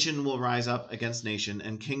 "Nation will rise up against nation,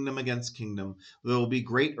 and kingdom against kingdom. There will be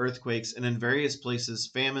great earthquakes, and in various places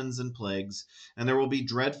famines and plagues, and there will be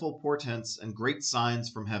dreadful portents and great signs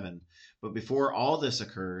from heaven. But before all this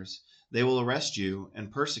occurs, they will arrest you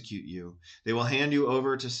and persecute you. They will hand you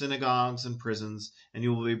over to synagogues and prisons, and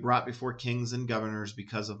you will be brought before kings and governors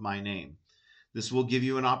because of my name. This will give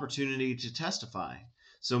you an opportunity to testify.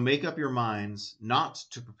 So make up your minds not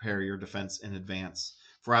to prepare your defense in advance,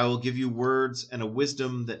 for I will give you words and a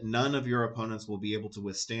wisdom that none of your opponents will be able to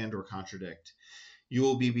withstand or contradict. You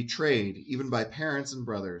will be betrayed even by parents and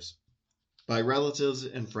brothers, by relatives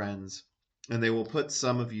and friends, and they will put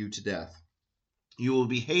some of you to death. You will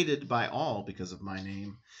be hated by all because of my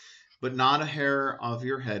name, but not a hair of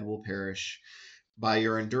your head will perish. By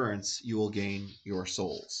your endurance, you will gain your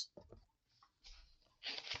souls."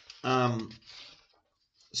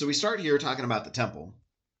 So we start here talking about the temple.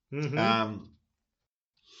 Mm-hmm.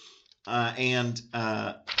 And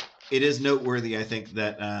it is noteworthy, I think,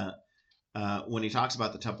 that when he talks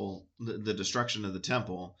about the temple, the destruction of the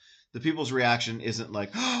temple, the people's reaction isn't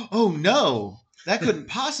like, "Oh no, that couldn't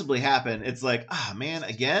possibly happen." It's like, "Ah, man,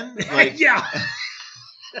 again?" Like, yeah.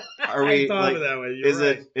 Are we? I thought like, of that way.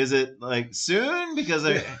 Is it like soon? Because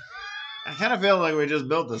I kind of feel like we just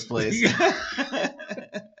built this place.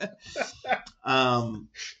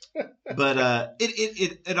 But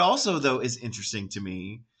it also, though, is interesting to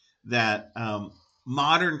me that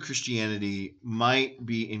modern Christianity might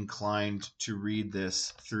be inclined to read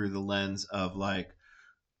this through the lens of like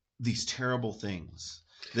these terrible things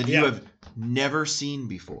that you have never seen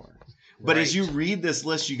before. But as you read this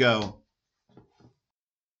list, you go,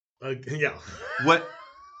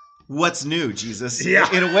 What's new, Jesus? Yeah.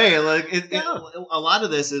 In a way, like a lot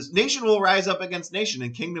of this is nation will rise up against nation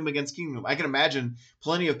and kingdom against kingdom. I can imagine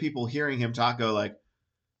plenty of people hearing him talk go like,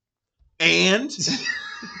 and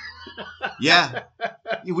yeah,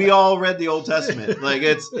 we all read the Old Testament. Like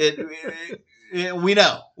we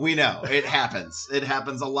know it happens. It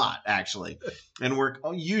happens a lot, actually, and we're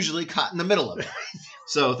usually caught in the middle of it.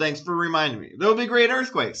 So thanks for reminding me. There will be great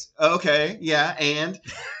earthquakes. Okay, yeah, and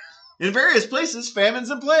in various places, famines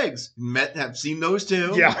and plagues. Have seen those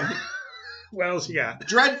too. Yeah. What else you got?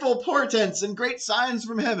 Dreadful portents and great signs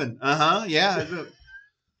from heaven. Yeah.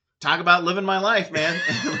 Talk about living my life, man.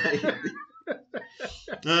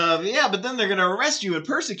 Yeah, but then they're going to arrest you and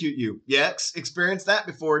persecute you. Yeah, experienced that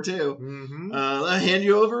before too. Mm-hmm. They'll hand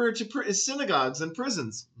you over to synagogues and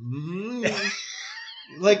prisons.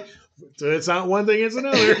 Mm-hmm. Like, So it's not one thing, it's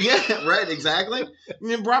another. Yeah, right, exactly.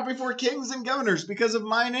 And brought before kings and governors because of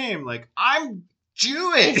my name. Like, I'm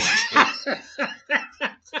Jewish.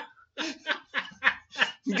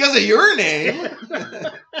 Because of your name.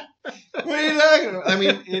 What are you talking about? I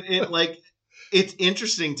mean, it's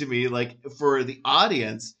interesting to me, like, for the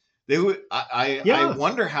audience, I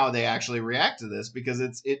wonder how they actually react to this, because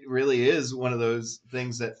it really is one of those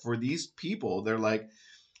things that for these people, they're like,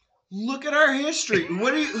 look at our history. Who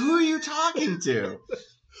are you talking to?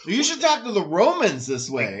 You should talk to the Romans this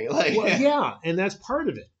way. Like, well, yeah, and that's part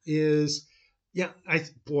of it. Is you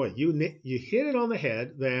hit it on the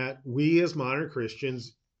head that we as modern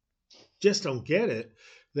Christians just don't get it.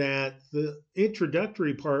 That the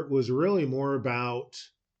introductory part was really more about,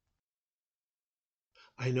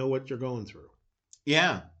 I know what you're going through.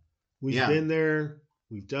 Yeah, we've been there.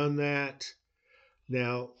 We've done that.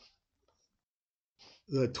 Now,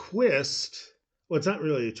 the twist. Well, it's not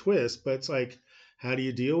really a twist, but it's like, how do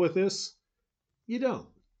you deal with this? You don't.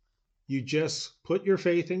 You just put your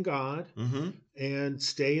faith in God and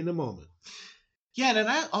stay in the moment. Yeah, and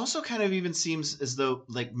that also kind of even seems as though,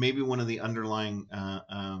 like, maybe one of the underlying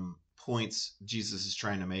points Jesus is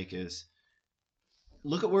trying to make is,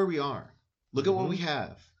 look at where we are. Look at what we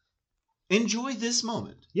have. Enjoy this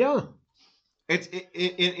moment. Yeah. It's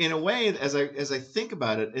in a way, as I think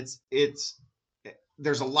about it, it's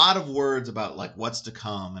there's a lot of words about, like, what's to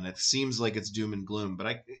come, and it seems like it's doom and gloom.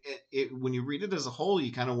 But when you read it as a whole,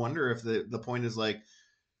 you kind of wonder if the point is, like,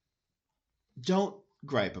 don't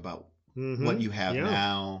gripe about what you have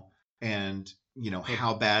now, and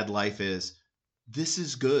how bad life is. This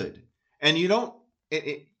is good, and you don't.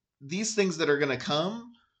 These things that are going to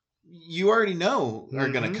come, you already know are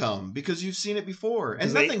going to come because you've seen it before,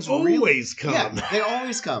 and nothing's always come. Yeah, they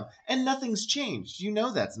always come, and nothing's changed.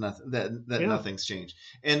 That's nothing. That nothing's changed,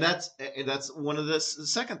 and that's one of the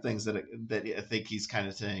second things that I think he's kind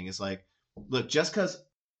of saying is, like, look, because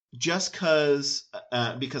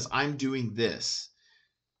I'm doing this,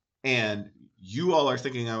 and you all are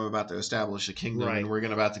thinking I'm about to establish a kingdom, and we're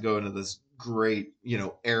about to go into this great,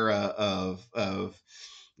 era of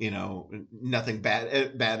nothing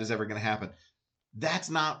bad is ever going to happen. That's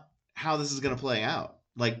not how this is going to play out.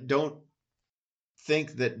 Like, don't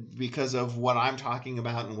think that because of what I'm talking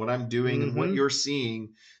about and what I'm doing and what you're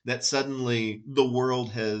seeing, that suddenly the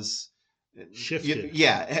world has shifted.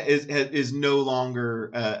 Is no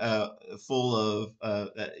longer full of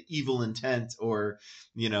evil intent, or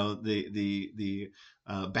the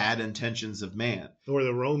bad intentions of man, or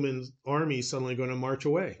the Roman army suddenly going to march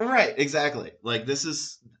away. Right, exactly. Like, this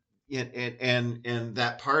is, and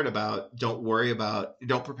that part about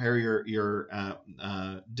don't prepare your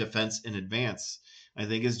defense in advance, I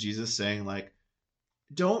think is Jesus saying, like,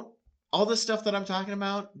 all the stuff that I'm talking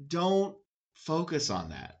about, don't focus on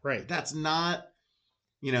that. Right. That's not,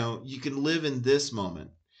 you can live in this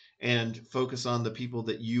moment and focus on the people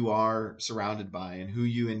that you are surrounded by and who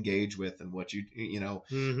you engage with and what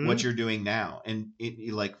what you're doing now. And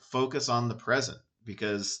like, focus on the present,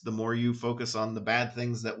 because the more you focus on the bad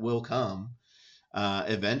things that will come,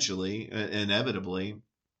 eventually, inevitably,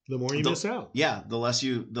 the more you miss out. Yeah. The less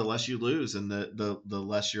you lose, and the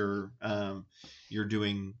less you're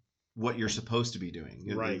doing what you're supposed to be doing.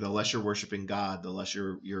 Right. The less you're worshiping God, the less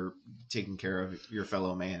you're taking care of your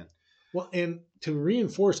fellow man. Well, and to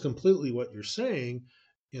reinforce completely what you're saying,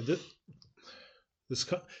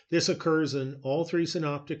 this occurs in all three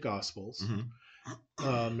synoptic gospels,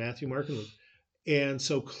 Matthew, Mark, and Luke. And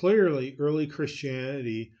so clearly early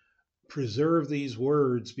Christianity preserved these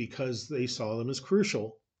words because they saw them as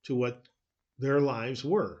crucial to what their lives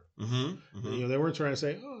were. They weren't trying to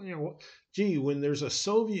say, when there's a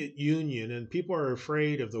Soviet Union and people are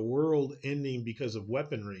afraid of the world ending because of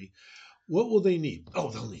weaponry, what will they need? Oh,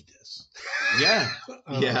 they'll need this. Yeah.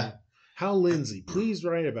 Yeah. Hal Lindsey, please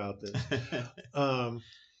write about this.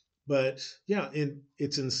 But yeah, and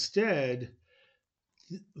it's instead,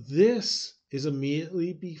 this is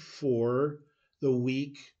immediately before the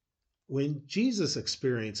week when Jesus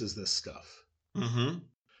experiences this stuff.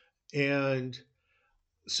 And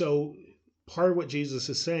so part of what Jesus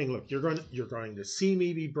is saying, look, you're going to see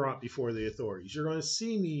me be brought before the authorities. You're going to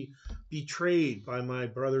see me betrayed by my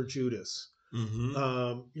brother Judas.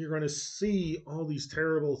 You're going to see all these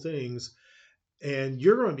terrible things, and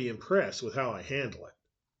you're going to be impressed with how I handle it.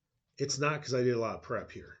 It's not because I did a lot of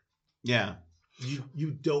prep here. Yeah.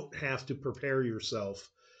 You don't have to prepare yourself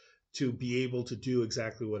to be able to do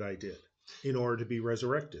exactly what I did in order to be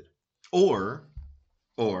resurrected. Or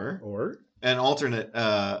an alternate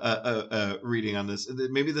reading on this.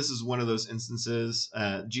 Maybe this is one of those instances.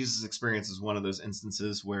 Jesus' experience is one of those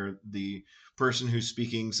instances where the person who's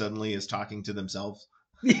speaking suddenly is talking to themselves.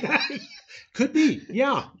 Yeah, could be.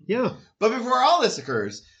 Yeah. But before all this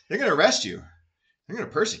occurs, they're going to arrest you. They're going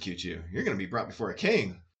to persecute you. You're going to be brought before a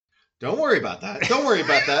king. Don't worry about that. Don't worry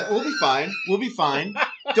about that. We'll be fine. We'll be fine.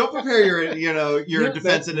 Don't prepare your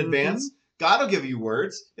defense in advance. God will give you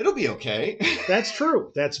words. It'll be okay. That's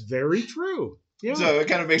true. That's very true. Yeah. So it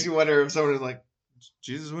kind of makes you wonder if someone is like,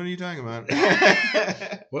 Jesus, what are you talking about?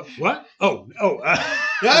 What? Oh. No,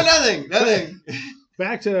 nothing.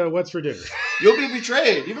 Back to what's for dinner. You'll be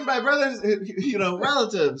betrayed, even by brothers,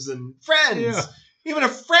 relatives and friends. Yeah. Even a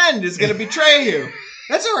friend is going to betray you.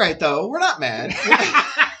 That's all right, though. We're not mad.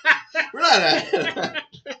 We're not.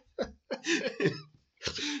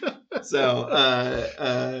 So,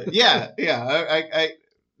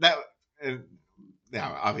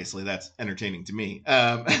 now obviously that's entertaining to me.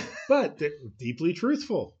 But deeply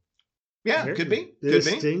truthful. Yeah, could be.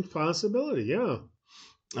 Distinct possibility. Yeah.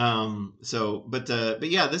 But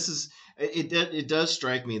yeah, this is it does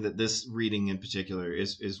strike me that this reading in particular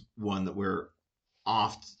is one that we're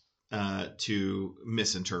oft to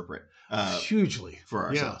misinterpret hugely for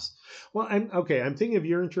ourselves. Yeah. Well, I'm thinking of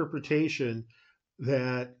your interpretation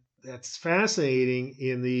that's fascinating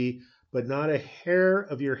but not a hair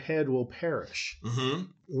of your head will perish. Mm-hmm.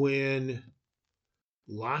 When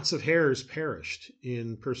lots of hairs perished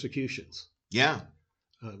in persecutions. Yeah.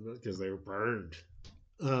 Because they were burned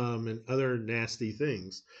and other nasty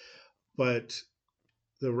things. But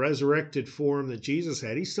the resurrected form that Jesus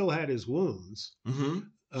had, he still had his wounds.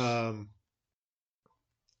 Mm-hmm.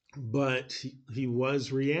 But he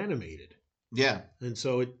was reanimated. Yeah. And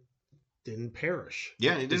so it didn't perish.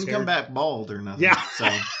 Yeah, he didn't come back bald or nothing. Yeah. So,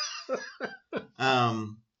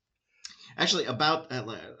 actually, about that,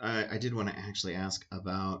 I did want to actually ask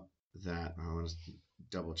about that. I want to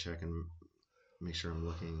double check and make sure I'm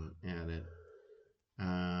looking at it.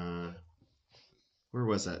 Where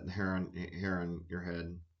was that? Hair on your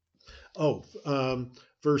head. Oh,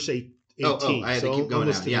 verse 18. Oh, I had to keep going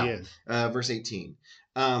now. Yeah. Verse 18.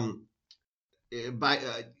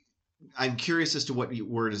 I'm curious as to what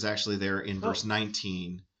word is actually there in verse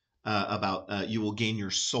 19 about you will gain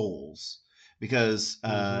your souls, because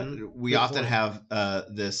we often have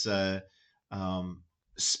this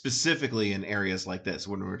specifically in areas like this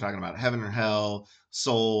when we're talking about heaven or hell,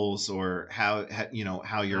 souls, or how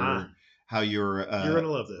you're you're gonna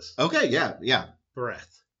love this. Okay, yeah.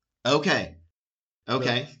 Breath. Okay.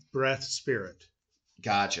 Breath, spirit.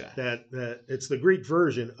 Gotcha. That it's the Greek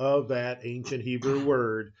version of that ancient Hebrew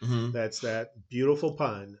word. Mm-hmm. That's that beautiful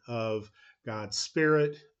pun of God's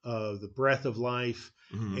spirit, of the breath of life,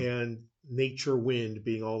 mm-hmm. and nature wind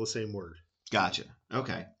being all the same word. Gotcha.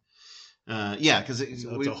 Okay. Because it's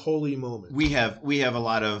a holy moment. We have a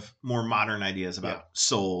lot of more modern ideas about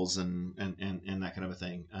souls and that kind of a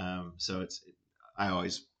thing. So I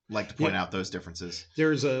always like to point out those differences.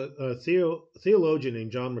 There's a theologian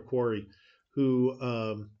named John Macquarrie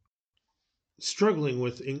who, struggling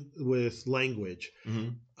with language,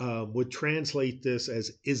 mm-hmm. Would translate this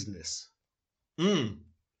as isness.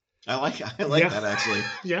 I like that actually.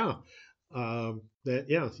 Yeah.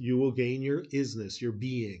 You will gain your isness, your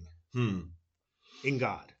being in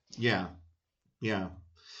God. Yeah.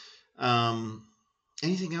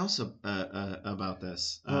 Anything else about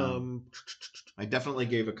this? I definitely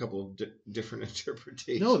gave a couple of different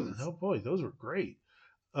interpretations. No, boy, those were great.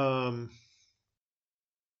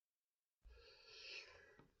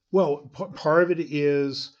 Well, part of it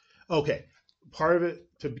is part of it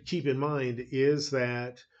to keep in mind is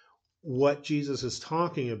that what Jesus is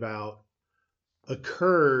talking about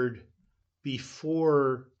occurred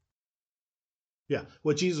before. Yeah,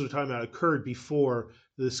 what Jesus was talking about occurred before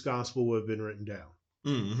this gospel would have been written down.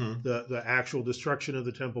 Mm-hmm. The actual destruction of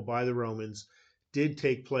the temple by the Romans did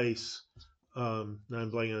take place. Now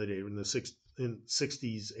I'm blanking on the date, in the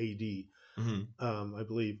 60s AD, mm-hmm. I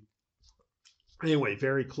believe. Anyway,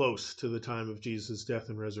 very close to the time of Jesus' death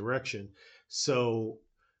and resurrection. So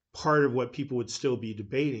part of what people would still be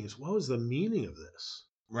debating is, what was the meaning of this?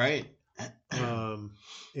 Right.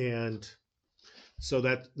 And so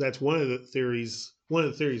that's one of the theories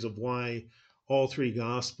of why all three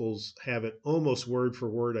gospels have it almost word for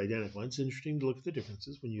word identical. It's interesting to look at the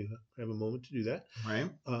differences when you have a moment to do that. Right.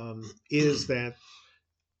 Is that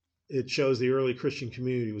it shows the early Christian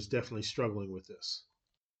community was definitely struggling with this.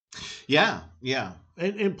 Yeah.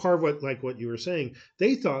 And part of what you were saying,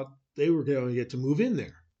 they thought they were going to get to move in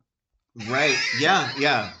there. Right.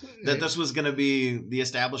 Yeah. That this was going to be the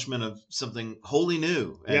establishment of something wholly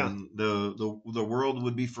new, and the world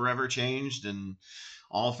would be forever changed, and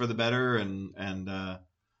all for the better, and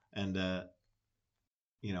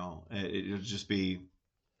it would just be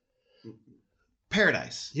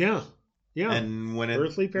paradise. Yeah. And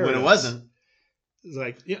earthly paradise. When it wasn't, it's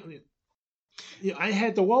like I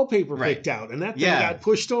had the wallpaper picked out, and that thing got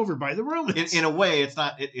pushed over by the Romans. In a way, it's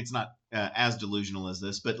not as delusional as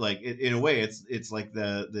this, but like in a way, it's like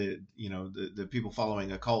the people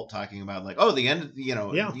following a cult talking about like, oh, the end of the end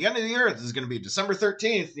of the earth is going to be December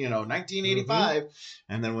 13th, 1985,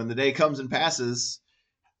 and then when the day comes and passes,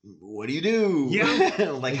 what do you do?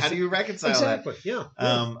 Yeah, like how do you reconcile that?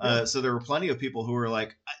 Yeah. So there were plenty of people who were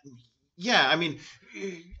like, yeah, I mean,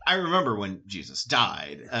 I remember when Jesus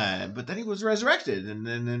died, but then he was resurrected,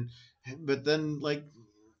 but then like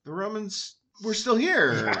the Romans were still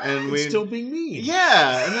here, and we still being mean.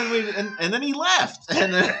 Yeah, and then he left,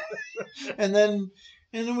 and then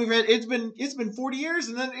we read it's been 40 years,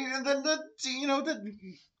 and then the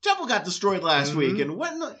temple got destroyed last week, and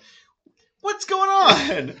what's going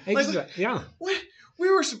on? Yeah.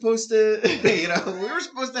 We were supposed to,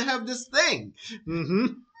 have this thing. Mm-hmm.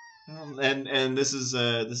 And this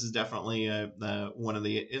is definitely one of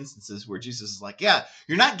the instances where Jesus is like, yeah,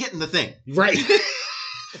 you're not getting the thing. Right.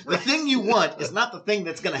 The thing you want is not the thing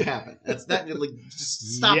that's going to happen. That's not like,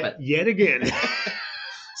 just stop it. Yet again.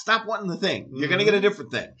 Stop wanting the thing. You're going to get a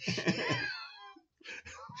different thing.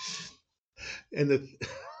 And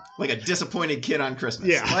like a disappointed kid on Christmas.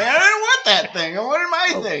 Yeah. Like, I didn't want that thing. I wanted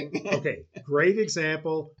my thing. Okay. Great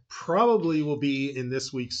example. Probably will be in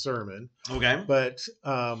this week's sermon. Okay. But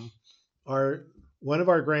one of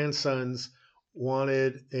our grandsons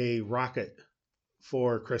wanted a rocket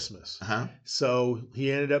for Christmas. Uh-huh. So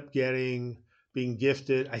he ended up being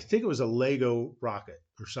gifted, I think it was a Lego rocket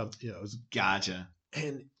or something. It was, gotcha.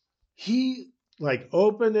 And he like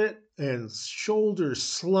opened it and shoulders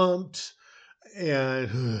slumped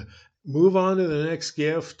and move on to the next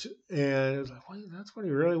gift. And it was like, well, that's what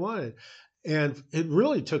he really wanted. And it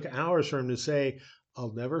really took hours for him to say,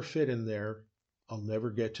 I'll never fit in there. I'll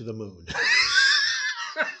never get to the moon.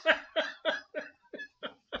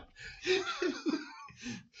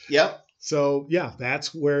 Yep. So, yeah,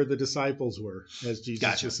 that's where the disciples were, as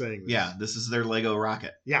Jesus was saying. This. Yeah, this is their Lego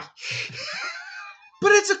rocket. Yeah.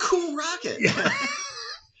 But it's a cool rocket. Yeah.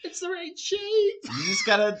 It's the right shape. You just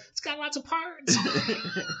gotta... It's got lots of parts.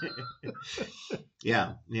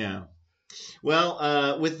 Yeah.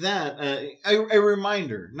 Well, with that, a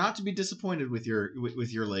reminder not to be disappointed with your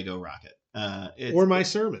Lego rocket. Or my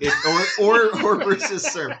sermon. Or Bruce's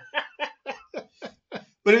sermon.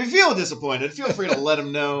 But if you feel disappointed, feel free to let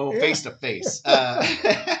him know face to face.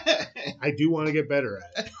 I do want to get better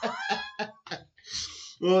at it.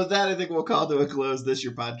 Well, with that, I think we'll call to a close this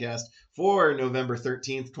your podcast for November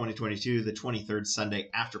 13th, 2022, the 23rd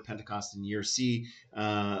Sunday after Pentecost in Year C.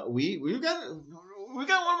 We've got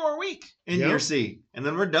one more week in Year C, and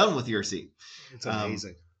then we're done with Year C. It's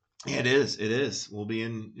amazing. It is. We'll be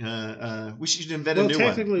in. We should invent a new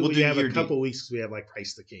one. Technically, we have a couple weeks because we have like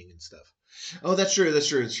Christ the King and stuff. Oh, that's true. It's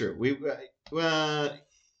true. We've got Christ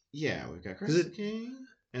the King,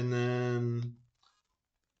 and then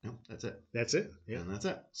no, that's it. That's it. Yeah, and that's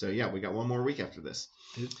it. So yeah, we got one more week after this.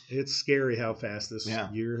 It's scary how fast this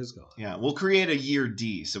year has gone. Yeah, we'll create a Year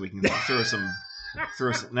D so we can throw some.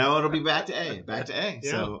 No, it'll be back to A. Yeah.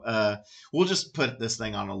 So we'll just put this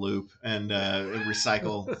thing on a loop and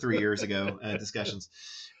recycle 3 years ago discussions.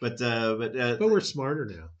 But we're smarter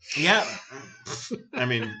now. Yeah, I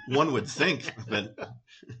mean, one would think, but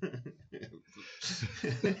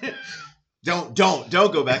don't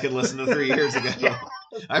go back and listen to 3 years ago. Yeah.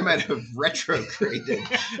 I might have retrograded.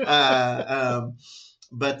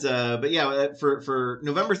 But yeah, for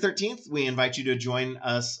November 13th, we invite you to join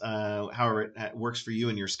us, however it works for you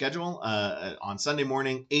and your schedule. On Sunday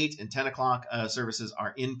morning, 8 and 10 o'clock services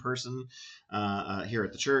are in person here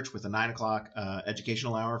at the church with a 9 o'clock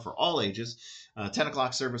educational hour for all ages. 10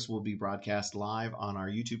 o'clock service will be broadcast live on our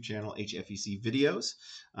YouTube channel, HFEC Videos.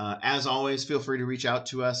 As always, feel free to reach out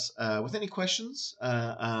to us with any questions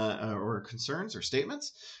or concerns or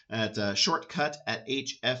statements at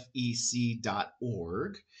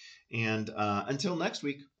shortcut@hfec.org. And until next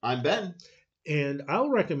week, I'm Ben. And I'll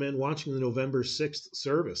recommend watching the November 6th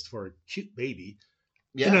service for a cute baby.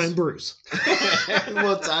 Yes. And I'm Bruce.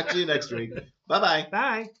 We'll talk to you next week. Bye-bye.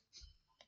 Bye.